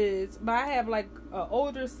 4 kids, but I have like an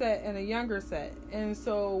older set and a younger set. And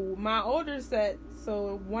so my older set,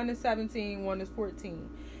 so one is 17, one is 14.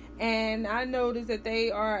 And I noticed that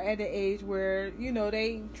they are at an age where, you know,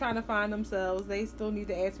 they trying to find themselves. They still need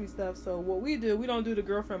to ask me stuff. So what we do, we don't do the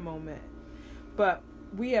girlfriend moment. But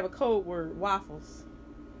we have a code word, waffles.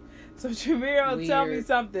 So Jameer will tell me Weird.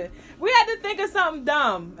 something. We had to think of something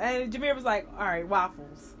dumb. And Jameer was like, all right,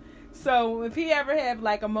 waffles. So if he ever have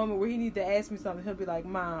like a moment where he need to ask me something, he'll be like,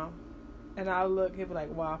 Mom. And I'll look, he'll be like,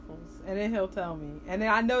 waffles. And then he'll tell me. And then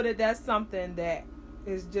I know that that's something that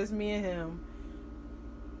is just me and him.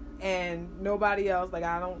 And nobody else. Like,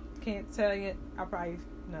 can't tell you. No, I can't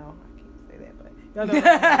say that, but y'all know what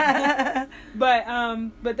I'm saying. But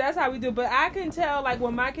that's how we do. But I can tell, like,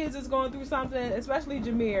 when my kids is going through something, especially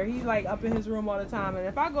Jameer, he's like up in his room all the time, and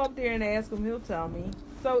if I go up there and ask him, he'll tell me.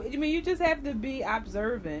 So I mean, you just have to be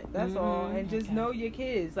observant. That's all, and just know your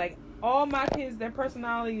kids. Like, all my kids, their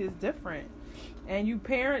personality is different, and you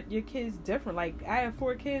parent your kids different. Like, I have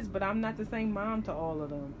 4 kids, but I'm not the same mom to all of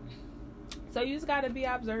them. So you just gotta be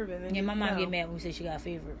observant. And Yeah, my mom know. get mad when we say she got a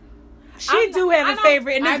favorite. She do have a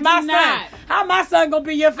favorite, and it's my son. How my son gonna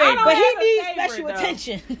be your favorite? But he have a needs favorite, special though.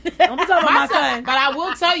 attention. I'm talking about my son. But I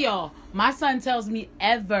will tell y'all, my son tells me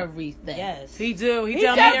everything. Yes. He do. He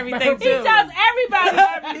tell me everything too. He tells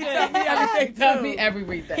everybody He tell me everything. everything Tell too. me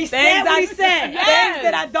everything. He said what he said. Things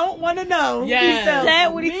that I don't want to know. Yes. He tells Said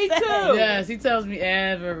me. what he Me said. too. Yes, he tells me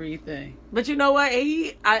everything. But you know what?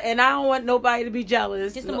 I don't want nobody to be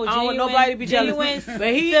jealous. Just I the don't most want nobody to be genuine jealous.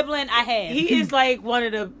 But sibling I have. he is like one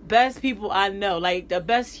of the best people I know. Like the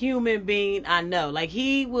best human being I know. Like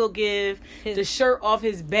he will give the shirt off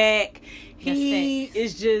his back. He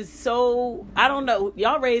is just so, I don't know.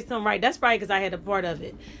 Y'all raised him right. That's probably because I had a part of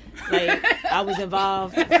it. Like I was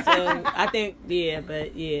involved. So I think,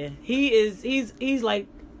 he's like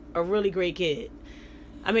a really great kid.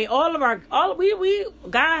 I mean, we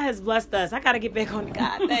God has blessed us. I gotta get back on the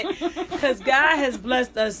God thing because God has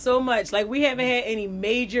blessed us so much. Like we haven't had any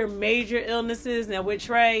major illnesses. Now with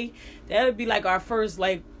Trey, that would be like our first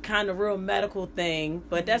like kind of real medical thing,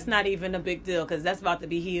 but that's not even a big deal because that's about to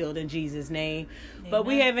be healed in Jesus' name. Amen. But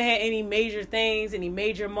we haven't had any major things, any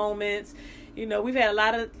major moments. You know, we've had a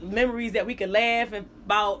lot of memories that we could laugh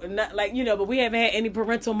about, and not, like, you know, but we haven't had any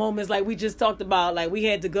parental moments like we just talked about. Like we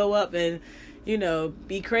had to go up and, you know,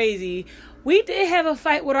 be crazy. We did have a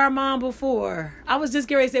fight with our mom before. I was just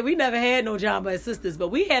going to say we never had no John Butt sisters, but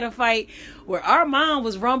we had a fight where our mom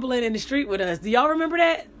was rumbling in the street with us. Do y'all remember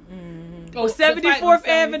that? Mm-hmm. On 74th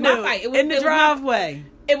Avenue in the driveway.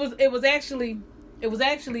 It was actually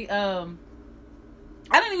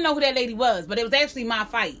I don't even know who that lady was, but it was actually my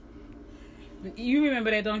fight. You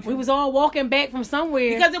remember that, don't you? We was all walking back from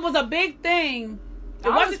somewhere because it was a big thing. I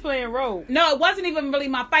was playing road. No, it wasn't even really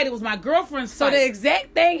my fight. It was my girlfriend's fight. So the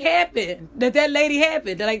exact thing happened that lady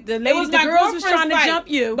happened. Like the lady, the girls was trying to jump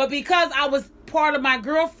you, but because I was part of my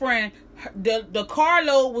girlfriend, the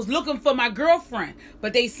carload was looking for my girlfriend,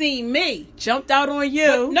 but they seen me. Jumped out on you.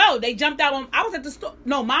 But no, they jumped out on. I was at the store.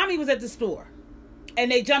 No, mommy was at the store,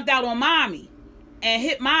 and they jumped out on mommy and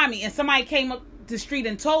hit mommy, and somebody came up the street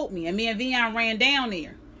and told me, and me and Vion ran down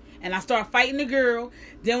there, and I started fighting the girl.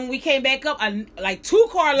 Then when we came back up, like 2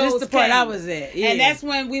 carloads. Just the part came, I was at, yeah. And that's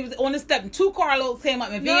when we was on the step, and 2 carloads came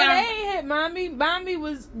up, and No, Vion. they ain't hit mommy. Mommy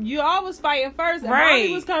was, you all was fighting first. And Right.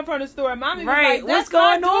 Mommy was coming from the store. Mommy was Right, like, what's that's my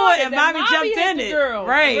going on? daughter. And That mommy jumped hit in the it. girl.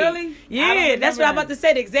 Right. Really? Yeah, that's what I'm about to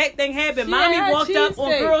say. The exact thing happened. She Mommy had her walked up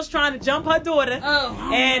on cheesesteak. girls trying to jump her daughter.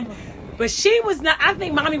 Oh. But she was not, I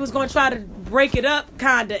think mommy was going to try to break it up,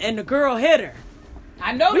 kinda, and the girl hit her.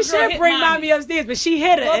 I know We the girl should hit bring mommy upstairs, but she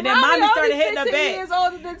hit her, Well, and then mommy started hitting her 15 back. years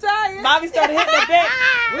older than Tanya. Mommy started hitting her back.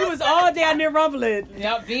 We was all down there rumbling.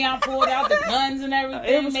 Yep, Vion pulled out the guns and everything,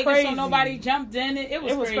 It was making crazy. sure nobody jumped in it. It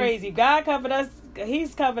was crazy. God covered us.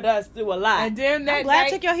 He's covered us through a lot. And then that I'm glad I night,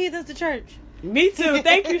 took your heathens to church. Me too.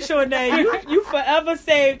 Thank you, Shanae. You forever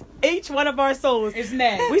saved each one of our souls. It's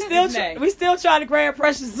next. We still trying to grab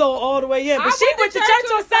Precious soul all the way in. But I she went to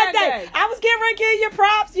church on Sunday. Sunday. I was getting ready to give you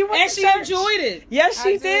props. You went And to she church. enjoyed it. Yes,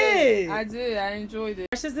 she I did. I did. I enjoyed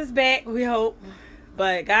it. Precious is back. We hope,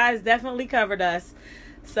 but God's definitely covered us.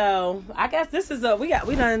 So I guess this is we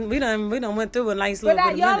done went through a nice But little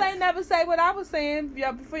bit of y'all minute. ain't never say what I was saying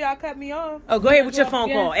before y'all cut me off. Oh, go ahead with your phone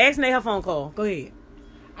Yeah. call. Ask Nate her phone call. Go ahead.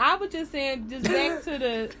 I was just saying, just back to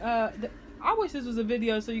the I wish this was a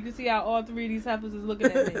video so you can see how all 3 of these heifers is looking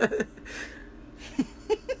at me.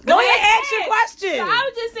 Go ahead, ask your question. So I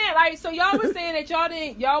was just saying, like, so y'all were saying that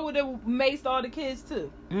y'all would have maced all the kids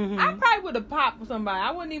too. Mhm. I probably would have popped somebody.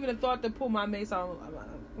 I wouldn't even have thought to pull my mace on.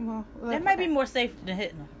 That might be more safe than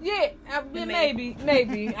hitting them. Yeah,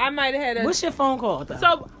 maybe. I might have had a. What's your phone call though? So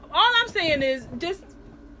all I'm saying is, just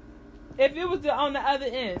if it was on the other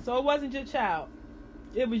end, so it wasn't your child.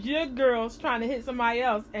 It was your girls trying to hit somebody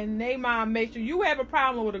else, and they mom made sure you have a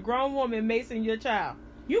problem with a grown woman macing your child.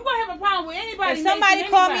 You gonna have a problem with anybody? If somebody macing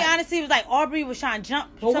called me, anybody. honestly, it was like Aubrey was trying to jump.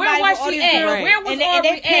 But where somebody was with all she these at? girls, Where was and Aubrey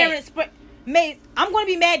their at? parents mace. I'm gonna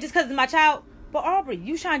be mad just because it's my child. But Aubrey,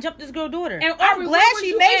 you trying to jump this girl's daughter. And I'm Aubrey, glad where was she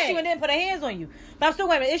you maced at? you and didn't put her hands on you. But I'm still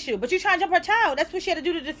gonna have an issue. But you trying to jump her child. That's what she had to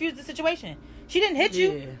do to defuse the situation. She didn't hit Yeah.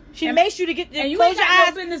 you. She And- maced you to get and you close ain't your got no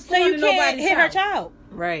eyes business so you going to can't nobody's hit her house. child.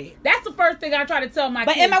 Right. That's the first thing I try to tell my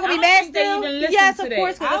But kids. am I gonna be don't mad think they still? even listen Yes, to of that.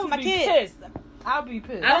 course, 'cause I that's would my be kid. pissed. I'll be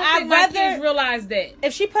pissed. I don't I'd think my rather- kids realize that.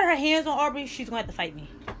 If she put her hands on Aubrey, she's gonna have to fight me.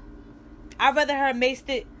 I'd rather her mace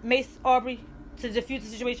Aubrey to defuse the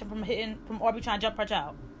situation from Aubrey trying to jump her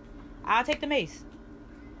child. I'll take the mace.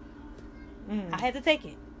 I had to take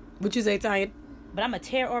it. What you say, Tanya? But I'm going to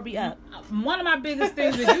tear Aubrey up. One of my biggest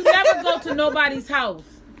things is you never go to nobody's house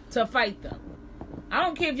to fight them. I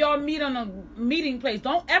don't care if y'all meet on a meeting place.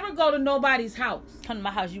 Don't ever go to nobody's house. Come to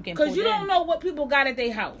my house, you can Because you don't know what people got at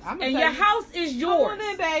their house. And your house is yours. Come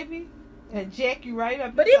on in, baby. And jack you right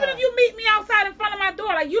up. But even if you meet me outside in front of my door,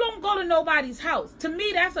 like, you don't go to nobody's house. To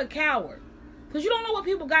me, that's a coward. Because you don't know what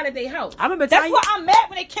people got at their house. I remember That's why I'm mad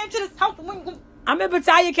when they came to this house. I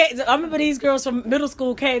remember these girls from middle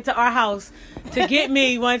school came to our house to get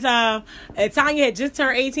me one time. And Tanya had just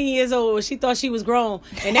turned 18 years old. She thought she was grown.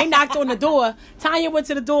 And they knocked on the door. Tanya went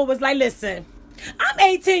to the door, was like, listen, I'm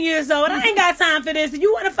 18 years old. I ain't got time for this. If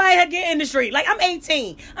you want to fight her, get in the street. Like, I'm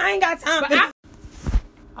 18. I ain't got time for this.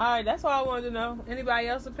 All right, that's all I wanted to know. Anybody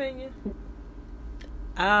else's opinion?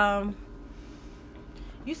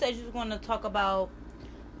 You said you was going to talk about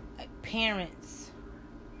parents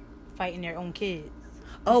fighting their own kids.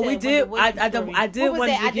 Oh, we did. I did What was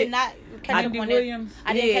want that? to I did not catch up Wendy on Williams. it.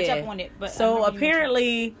 I didn't catch up on it. But so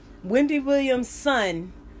apparently, Wendy Williams'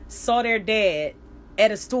 son saw their dad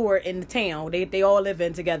at a store in the town. They all live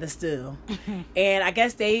in together still, and I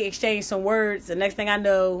guess they exchanged some words. The next thing I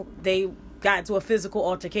know, they got into a physical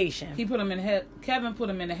altercation. He put him in Kevin put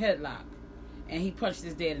him in a headlock, and he punched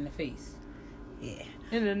his dad in the face. Yeah,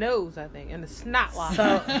 In the nose, I think. In the snot line.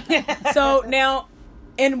 So now,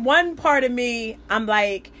 in one part of me, I'm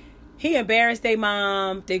like, he embarrassed their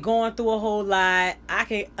mom. They going through a whole lot. I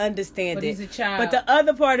can understand But it. he's a child. But the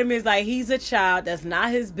other part of me is like, he's a child. That's not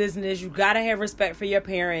his business. You gotta have respect for your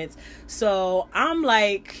parents. So I'm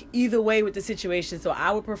like, either way with the situation. So I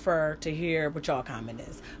would prefer to hear what y'all comment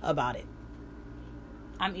is about it.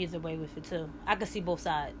 I'm either way with it too. I can see both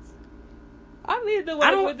sides. I'm either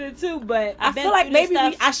way with it too, but I feel like maybe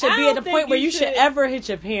I should be at the point where you should ever hit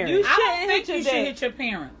your parents. You I don't think you should hit your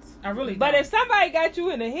parents. I really But don't. if somebody got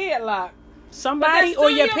you in a headlock, Somebody But or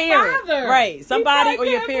that's your still your parents. father. Right. Somebody or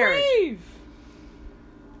your can't parents. breathe.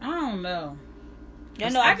 I don't know. You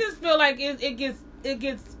know, I just feel like it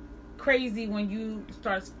gets crazy when you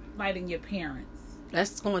start fighting your parents.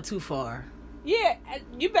 That's going too far. Yeah,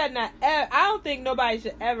 you better not. I don't think nobody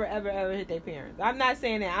should ever hit their parents. I'm not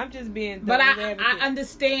saying that. I'm just being. But devil's I advocate.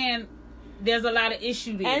 understand there's a lot of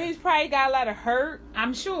issue there. And he's probably got a lot of hurt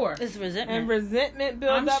I'm sure. it's resentment. and resentment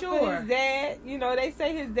built I'm up sure. for his dad. You know, they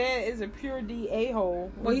say his dad is a pure D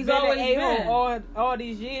a-hole. Well, he's been always an a-hole been. all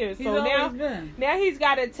these years. He's so always been. now he's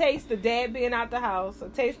got a taste of dad being out the house, a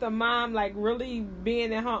taste of mom like really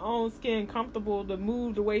being in her own skin, comfortable to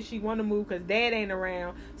move the way she want to move because dad ain't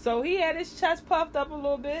around. So he had his chest puffed up a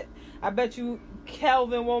little bit. I bet you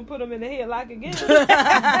Kelvin won't put him in the headlock again.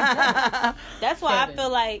 That's why I Kevin.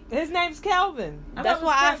 feel like. His name's Kelvin. That's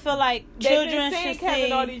why I feel like They've children been saying should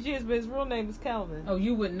Kevin all see. these years, but his real name is Kelvin. Oh,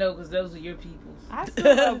 you wouldn't know because those are your peoples. I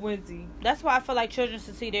still love Wendy. That's why I feel like children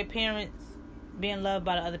should see their parents being loved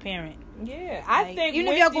by the other parent. Yeah, I Like, think even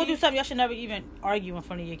Wendy, if y'all go do something, y'all should never even argue in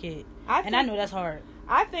front of your kid. I know that's hard.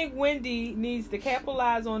 I think Wendy needs to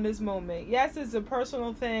capitalize on this moment. Yes, it's a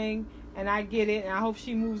personal thing, and I get it, and I hope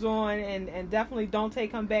she moves on and definitely don't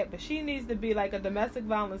take him back. But she needs to be like a domestic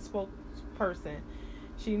violence spokesperson.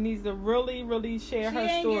 She needs to really, really share She her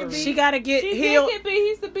ain't story. get beat. She got to get She healed. can't get beat. He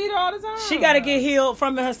used to beat her all the time. She got to get healed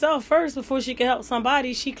from it herself first before she can help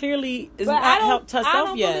somebody. She clearly is But not helped I herself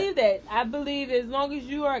don't yet. believe that. I believe as long as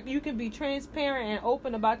you can be transparent and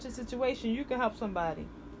open about your situation, you can help somebody.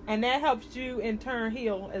 And that helps you in turn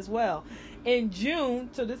heal as well. In June,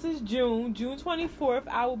 so this is June 24th,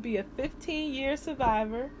 I will be a 15-year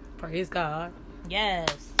survivor. Praise God.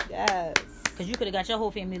 Yes. Yes. Because you could have got your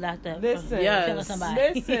whole family locked up. Listen. from Yes. killing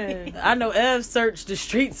somebody. Listen. I know Ev searched the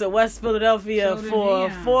streets of West Philadelphia So did for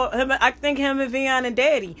Vion. him. I think him and Vion and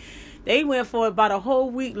Daddy, they went for about a whole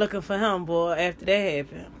week looking for him, boy, after that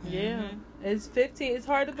happened. Yeah. It's 15. It's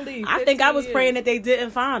hard to believe. I think I 15 was years. praying that they didn't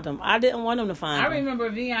find him. I didn't want them to find I him. remember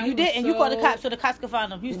Vion. You did, and you called the cops so the cops could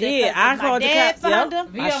find him. You said, Yeah, I my called the dad cops. found Yep.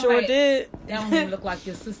 him. Vion I sure like- did. That don't even look like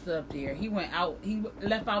your sister up there. He went out. He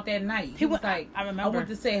left out that night. He was went- like, I remember. I went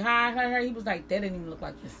to say hi to her. He was like, that didn't even look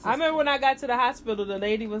like your sister. I remember when I got to the hospital, the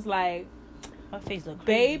lady was like, Her face looked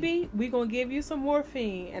crazy. baby, we gonna give you some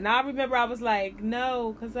morphine. And I remember I was like,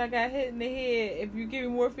 no, because I got hit in the head. If you give me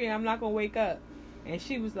morphine, I'm not gonna wake up. And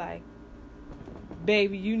she was like,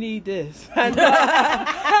 baby, you need this.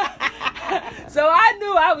 So I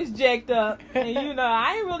knew I was jacked up. And you know,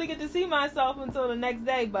 I didn't really get to see myself until the next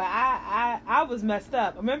day, but I was messed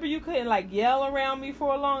up. Remember you couldn't like yell around me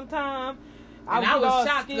for a long time? And I all was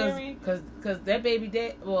shocked scary. because that baby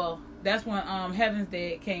dad, well, that's when Heaven's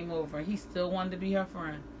Dad came over. And he still wanted to be her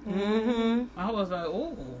friend. Mm-hmm. I was like,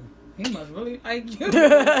 oh, he must really like you.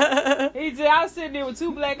 He said, I was sitting there with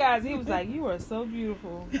 2 black eyes. He was like, you are so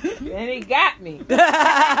beautiful. And he got me.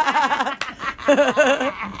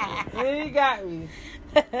 And he got me.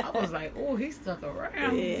 I was like, oh, he stuck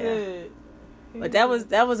around. Yeah. But that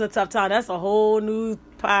was a tough time. That's a whole new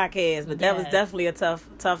podcast. But that was definitely a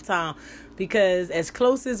tough time. Because as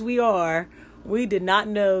close as we are, we did not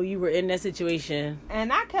know you were in that situation.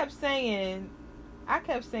 And I kept saying,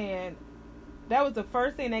 that was the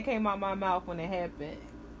first thing that came out my mouth when it happened.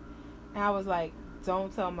 And I was like,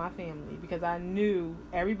 don't tell my family, because I knew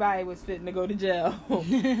everybody was fitting to go to jail.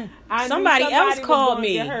 Somebody else called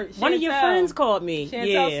me. One of your friends called me.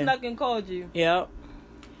 Chantel snuck and called you. Yep.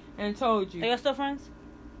 And told you. Are y'all still friends?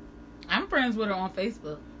 I'm friends with her on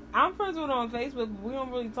Facebook. I'm friends with her on Facebook, but we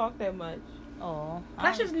don't really talk that much. Oh.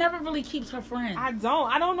 Precious never really keeps her friends. I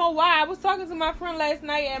don't know why. I was talking to my friend last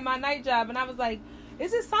night at my night job, and I was like,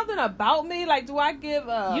 is it something about me? Like, do I give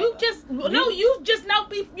you just know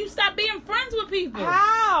you stop being friends with people.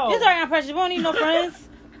 How? It's alright, Precious. We don't need no friends.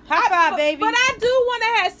 High five, baby. But I do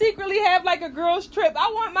want to secretly have like a girls trip.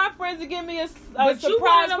 I want my friends to give me a but surprise you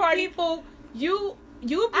one of them party. People, you'll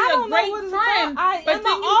be a great friend, but then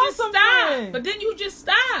you just awesome stop. friend. But then you just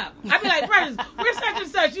stop. I'd be like, Precious, we're such and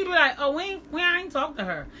such. You'd be like, oh, I ain't talked to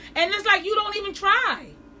her, and it's like you don't even try.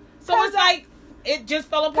 So it's like it just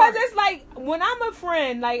fell apart. Because it's like when I'm a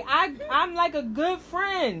friend, like I'm like a good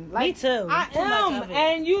friend. Like, me too. I am,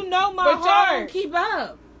 and you know my but y'all heart. don't keep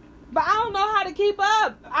up. But I don't know how to keep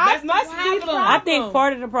up. I must be the problem. I think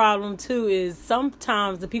part of the problem too is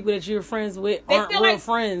sometimes the people that you're friends with aren't real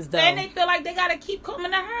friends though. And they feel like they gotta keep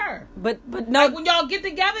coming to her. But no, like when y'all get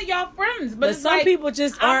together, y'all friends. But some people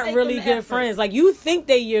just aren't really good friends. Like you think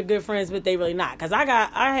you're good friends, but they really not. Because I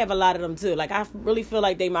have a lot of them too. Like I really feel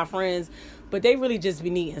like they my friends, but they really just be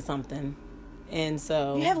needing something. And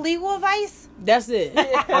so you have legal advice? That's it.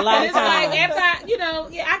 A lot of times. Like after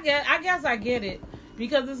I guess I get it.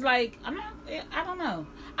 Because it's like, I don't know.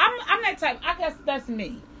 I'm that type. I guess that's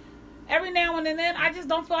me. Every now and then, I just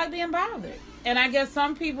don't feel like being bothered. And I guess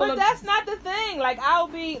some people... But that's not the thing. Like, I'll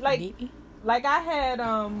be, like I had,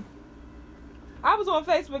 I was on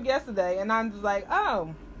Facebook yesterday, and I was like,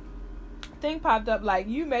 oh, thing popped up like,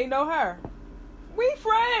 you may know her. We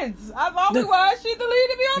friends. I thought we were. She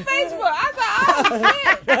deleted me on Facebook. I said, oh,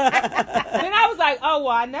 shit. Then I was like, oh,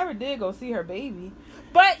 well, I never did go see her baby.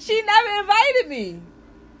 But she never invited me.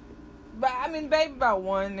 But I mean, baby about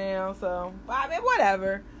 1 now, so I mean,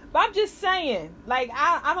 whatever. But I'm just saying, like,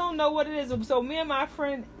 I don't know what it is. So me and my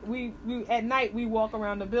friend, we at night we walk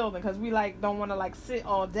around the building because we like don't want to like sit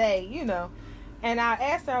all day, you know. And I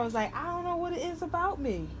asked her, I was like, I don't know what it is about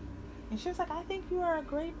me. And she was like, I think you are a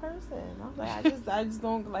great person. I was like, I just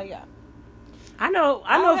don't like. I know.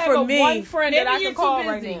 For me, one friend that I can call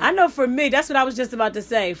right now. I know for me, that's what I was just about to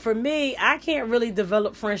say. For me, I can't really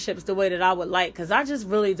develop friendships the way that I would like because I just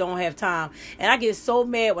really don't have time. And I get so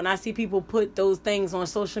mad when I see people put those things on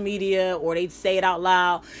social media or they say it out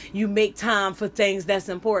loud. You make time for things that's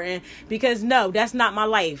important because no, that's not my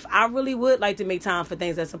life. I really would like to make time for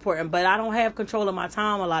things that's important, but I don't have control of my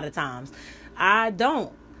time a lot of times. I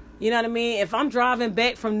don't. You know what I mean? If I'm driving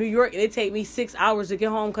back from New York and it take me 6 hours to get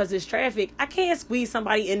home because it's traffic, I can't squeeze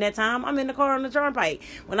somebody in that time. I'm in the car on the turnpike.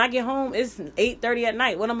 When I get home, it's 8:30 at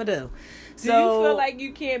night. What I'm going to do? Do you feel like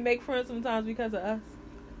you can't make friends sometimes because of us?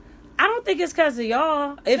 I don't think it's because of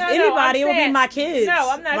y'all. If anybody, it would be my kids.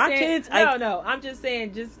 No, I'm not saying. Kids, no. I'm just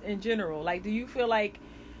saying just in general. Like, do you feel like...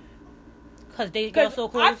 Because they go so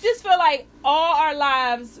close. I just feel like all our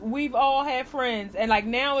lives, we've all had friends. And, like,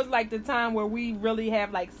 now is, like, the time where we really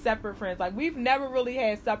have, like, separate friends. Like, we've never really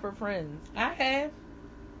had separate friends. I have.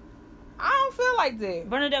 I don't feel like that.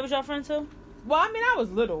 Bernadette was your friend, too? Well, I mean, I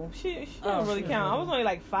was little. She didn't really count. I was only,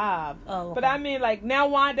 like, 5. Oh, okay. But, I mean, like, now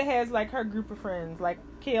Wanda has, like, her group of friends. Like,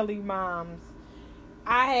 Kaylee moms.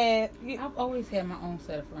 I've always had my own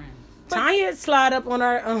set of friends. Tanya slide up on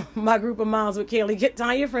our my group of moms with Kaylee. Get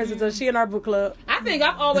Tanya friends with her. She in our book club. I think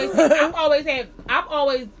I've always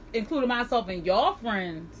included myself in y'all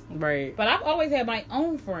friends. Right. But I've always had my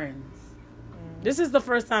own friends. This is the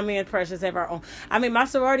first time me and Precious have our own. I mean, my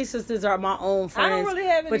sorority sisters are my own friends. I don't really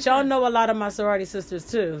have any but y'all know a lot of my sorority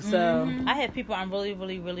sisters too. So I have people I'm really,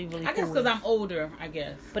 really, really, really. I guess because I'm older. I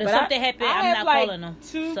guess. But if something happened, I'm not like calling them.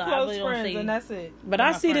 2 so close I really don't friends, see. and that's it. But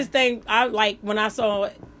I see this thing. I like when I saw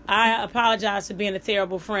it. I apologize for being a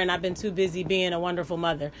terrible friend. I've been too busy being a wonderful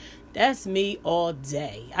mother. That's me all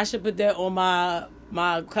day. I should put that on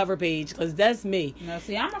my cover page because that's me. No,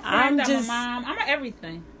 see, I'm a friend. I'm a mom. I'm a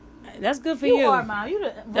everything. That's good for you. are, Mom.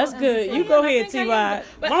 That's good. You go ahead, Ty.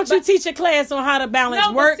 Why don't you teach a class on how to balance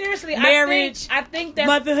No, work, but seriously, marriage, I think that's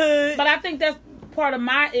motherhood? But I think that's part of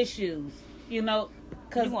my issues, You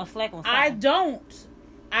because want to slack on something.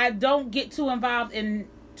 I don't get too involved in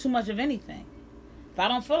too much of anything. If I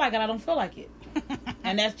don't feel like it, I don't feel like it.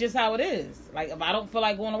 And that's just how it is. Like, if I don't feel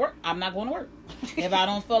like going to work, I'm not going to work. If I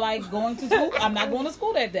don't feel like going to school, I'm not going to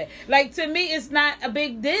school that day. Like, to me, it's not a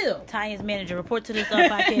big deal. Tyann's manager, report to this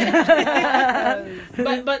podcast.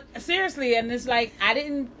 But seriously, and it's like I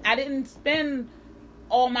didn't spend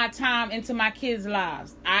all my time into my kids'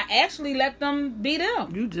 lives. I actually let them be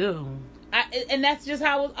them. You do. And that's just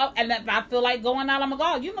how it was. And if I feel like going out, I'm going to go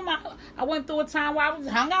out. You know, I went through a time where I was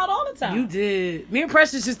hung out all the time. You did. Me and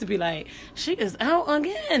Precious used to be like, she is out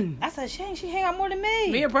again. That's a shame. She hang out more than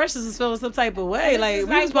me. Me and Precious was feeling some type of way. Like,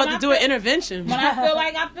 we was about to do an intervention. When I feel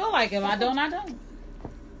like, I feel like. If I don't, I don't.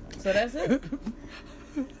 So that's it.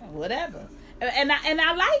 Whatever. And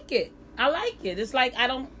I like it. I like it. It's like I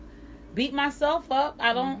don't beat myself up.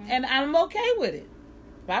 I don't, and I'm okay with it.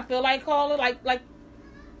 If I feel like calling, like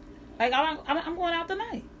I'm going out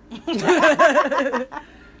tonight.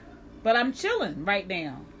 But I'm chilling right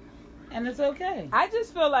now. And it's okay. I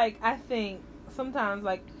just feel like, I think sometimes,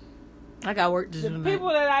 like, I got work to do the tonight. people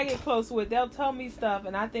that I get close with, they'll tell me stuff,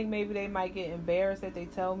 and I think maybe they might get embarrassed that they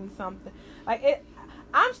tell me something. Like,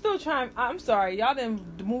 I'm still trying. I'm sorry, y'all done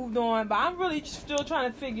moved on, but I'm really still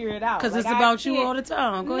trying to figure it out. Because like, it's about you all the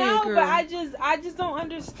time. Go ahead, girl. No, but I just don't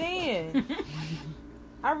understand.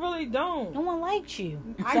 I really don't. No one likes you.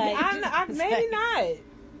 I maybe not.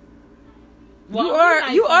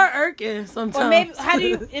 Well, you are irking sometimes. Or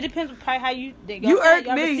maybe it depends probably how you irk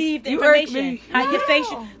y'all me. receive the You irk information. me. How your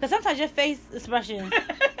face, No. because sometimes your face expressions.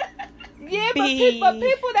 Yeah, but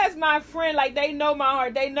people that's my friend, like, they know my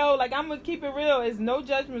heart. They know, like, I'm gonna keep it real. It's no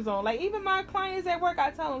judgment zone. Like, even my clients at work,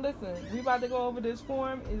 I tell them, listen, we about to go over this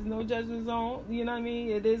form. It's no judgment zone. You know what I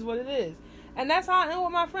mean? It is what it is. And that's how I am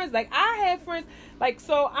with my friends. Like, I have friends, like,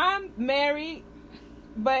 so I'm married,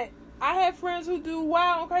 but I have friends who do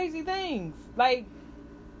wild and crazy things. Like,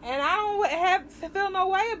 and I don't feel no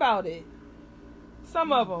way about it.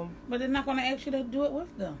 Some of them. But they're not going to ask you to do it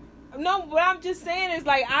with them. No, what I'm just saying is,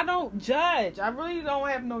 like, I don't judge. I really don't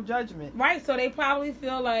have no judgment. Right, so they probably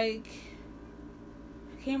feel like,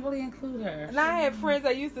 I can't really include her. And I had friends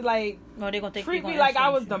that used to, like, No, they're gonna think treat you're me gonna like I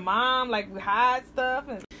was influence the mom, like, hide stuff.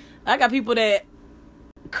 And I got people that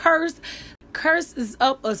curses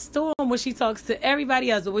up a storm when she talks to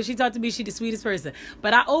everybody else, but when she talks to me, she the sweetest person.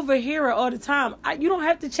 But I overhear her all the time. You don't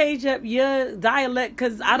have to change up your dialect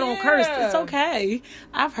because I don't curse. It's okay.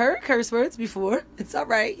 I've heard curse words before. It's all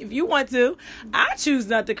right if you want to. I choose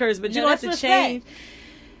not to curse, but you No, don't have to that's change.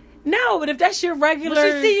 No, but if that's your regular...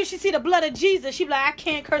 When she see you, she see the blood of Jesus. She be like, I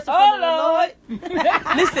can't curse in front of the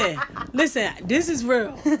Lord. Listen, this is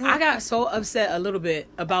real. I got so upset a little bit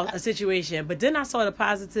about a situation, but then I saw the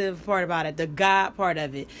positive part about it, the God part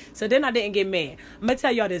of it. So then I didn't get mad. I'm going to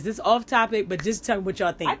tell y'all this. This is off topic, but just tell me what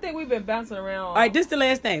y'all think. I think we've been bouncing around. All right, this is the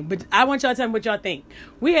last thing, but I want y'all to tell me what y'all think.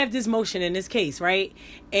 We have this motion in this case, right?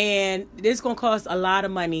 And it's going to cost a lot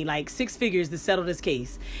of money, like 6 figures to settle this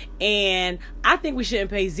case. And I think we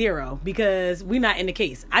shouldn't pay $0 because we're not in the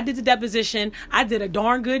case. I did the deposition. I did a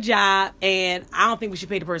darn good job, and I don't think we should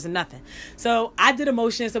pay the person nothing. So I did a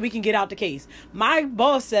motion so we can get out the case. My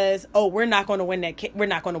boss says, "Oh, we're not going to win that. We're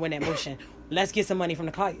not going to win that motion. Let's get some money from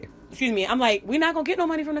the client." Excuse me. I'm like, we're not going to get no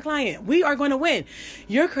money from the client. We are going to win.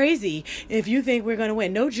 You're crazy if you think we're going to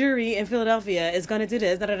win. No jury in Philadelphia is going to do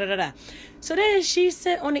this. Da, da, da, da, da. So then she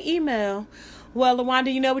sent on the email, "Well,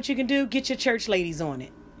 LaWanda, you know what you can do? Get your church ladies on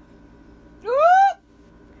it."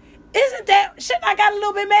 Isn't that shit? I got a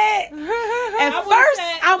little bit mad. At first,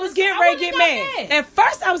 I was getting ready to get mad. At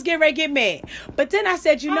first, I was getting ready to get mad. But then I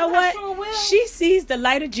said, you know what? She sees the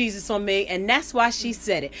light of Jesus on me, and that's why she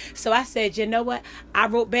said it. So I said, you know what? I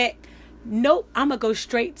wrote back, nope, I'm going to go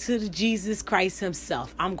straight to the Jesus Christ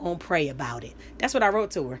himself. I'm going to pray about it. That's what I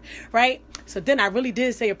wrote to her, right? So then I really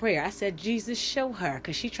did say a prayer. I said, Jesus, show her,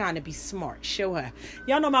 because she's trying to be smart. Show her.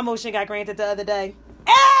 Y'all know my motion got granted the other day.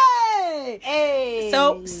 Hey!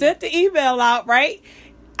 So sent the email out, right?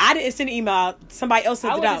 I didn't send the email out. Somebody else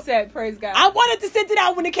sent it out. I would have said, praise God. I wanted to send it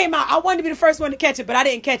out when it came out. I wanted to be the first one to catch it, but I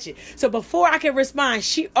didn't catch it. So before I could respond,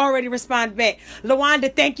 she already responded back.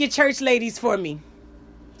 LaWanda, thank your church ladies for me.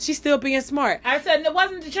 She's still being smart. I said it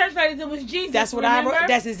wasn't the church ladies, it was Jesus. That's what remember? I wrote.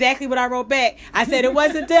 That's exactly what I wrote back. I said it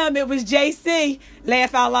wasn't them, it was JC.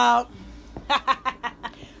 Laugh out loud.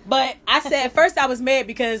 But I said at first I was mad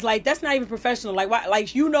because like that's not even professional. Like why?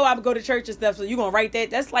 Like I would go to church and stuff, so you gonna write that?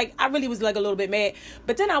 That's like I really was like a little bit mad.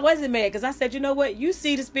 But then I wasn't mad because I said, you know what? You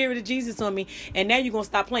see the spirit of Jesus on me, and now you're gonna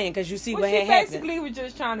stop playing because you see what had happened. Basically, was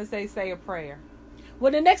just trying to say a prayer.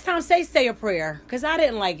 Well, the next time say a prayer because I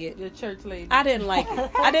didn't like it. Your church lady. I didn't like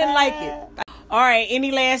it. I didn't like it. All right.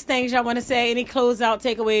 Any last things y'all want to say? Any closeout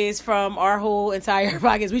takeaways from our whole entire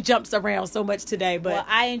podcast? We jumped around so much today, but Well,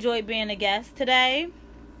 I enjoyed being a guest today.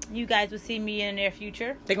 You guys will see me in the near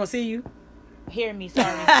future. they gonna see you. Hear me, sorry.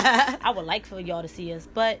 I would like for y'all to see us,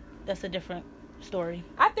 but that's a different story.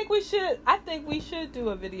 I think we should do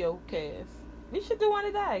a video cast. We should do one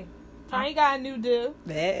today. Tiny got a new do.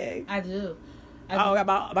 Hey. I do. I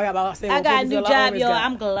got I got a new job, y'all.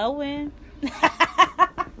 I'm glowing.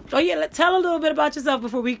 Oh yeah, tell a little bit about yourself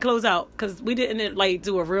before we close out, because we didn't like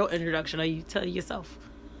do a real introduction. Are you telling yourself?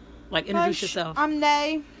 Like introduce yourself. I'm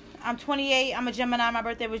Nay. I'm 28. I'm a Gemini. My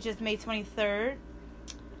birthday was just May 23rd.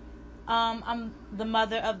 I'm the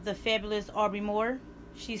mother of the fabulous Aubrey Moore.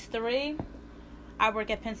 She's 3. I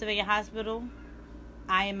work at Pennsylvania Hospital.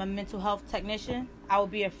 I am a mental health technician. I will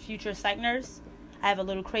be a future psych nurse. I have a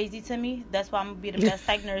little crazy to me. That's why I'm going to be the best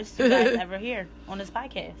psych nurse you guys ever hear on this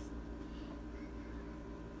podcast.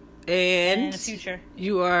 And in the future.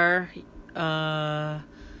 You are a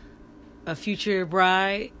future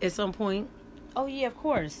bride at some point. Oh, yeah, of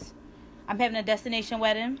course. I'm having a destination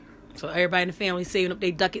wedding. So everybody in the family saving up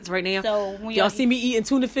their ducats right now. So when y'all see me eating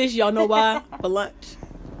tuna fish, y'all know why. For lunch.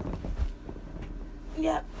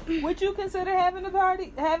 Yep. Would you consider having the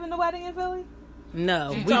wedding in Philly?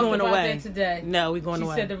 No, She we talked going about away that today. No, we going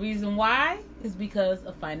away. She said the reason why is because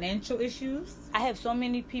of financial issues. I have so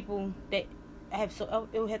many people that I have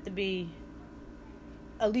it would have to be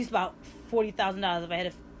at least about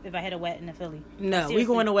 $40,000 if I had a wedding in Philly. No, Seriously. we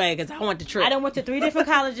going away because I want the trip. I done went to 3 different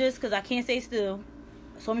colleges because I can't stay still.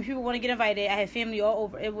 So many people want to get invited. I have family all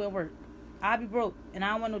over. It will work. I'll be broke, and I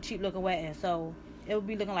don't want no cheap looking wedding. So it would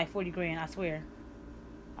be looking like $40,000. I swear.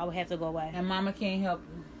 I would have to go away. And mama can't help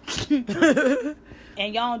you.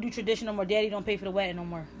 And y'all don't do traditional more. Daddy don't pay for the wedding no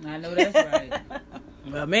more. I know that's right.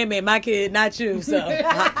 Well, man, my kid, not you. So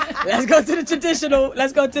let's go to the traditional.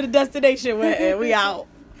 Let's go to the destination where we out.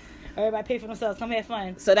 Everybody pay for themselves. Come have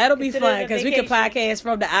fun. So that'll be Consider it fun a because we can vacation. podcast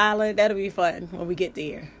from the island. That'll be fun when we get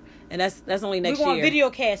there, and that's only next We want year. video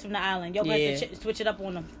cast from the island. Y'all Yeah. have to switch it up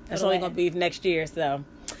on them. That's only gonna be next year.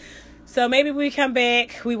 So maybe when we come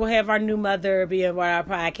back, we will have our new mother be on our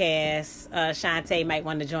podcast. Shantae might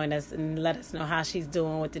want to join us and let us know how she's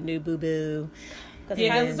doing with the new boo boo. Yeah,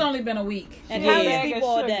 because it's only been a week. And She's a how bag sleep of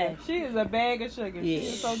all sugar. day. She is a bag of sugar. Yeah. She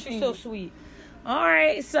is so She's teeny. so sweet. All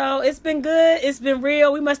right, so it's been good. It's been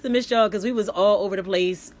real. We must have missed y'all because we was all over the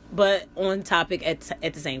place, but on topic at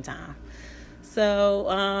the same time.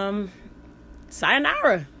 So,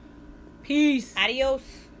 sayonara. Peace. Adios.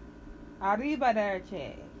 Arriba there,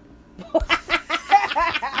 Chad.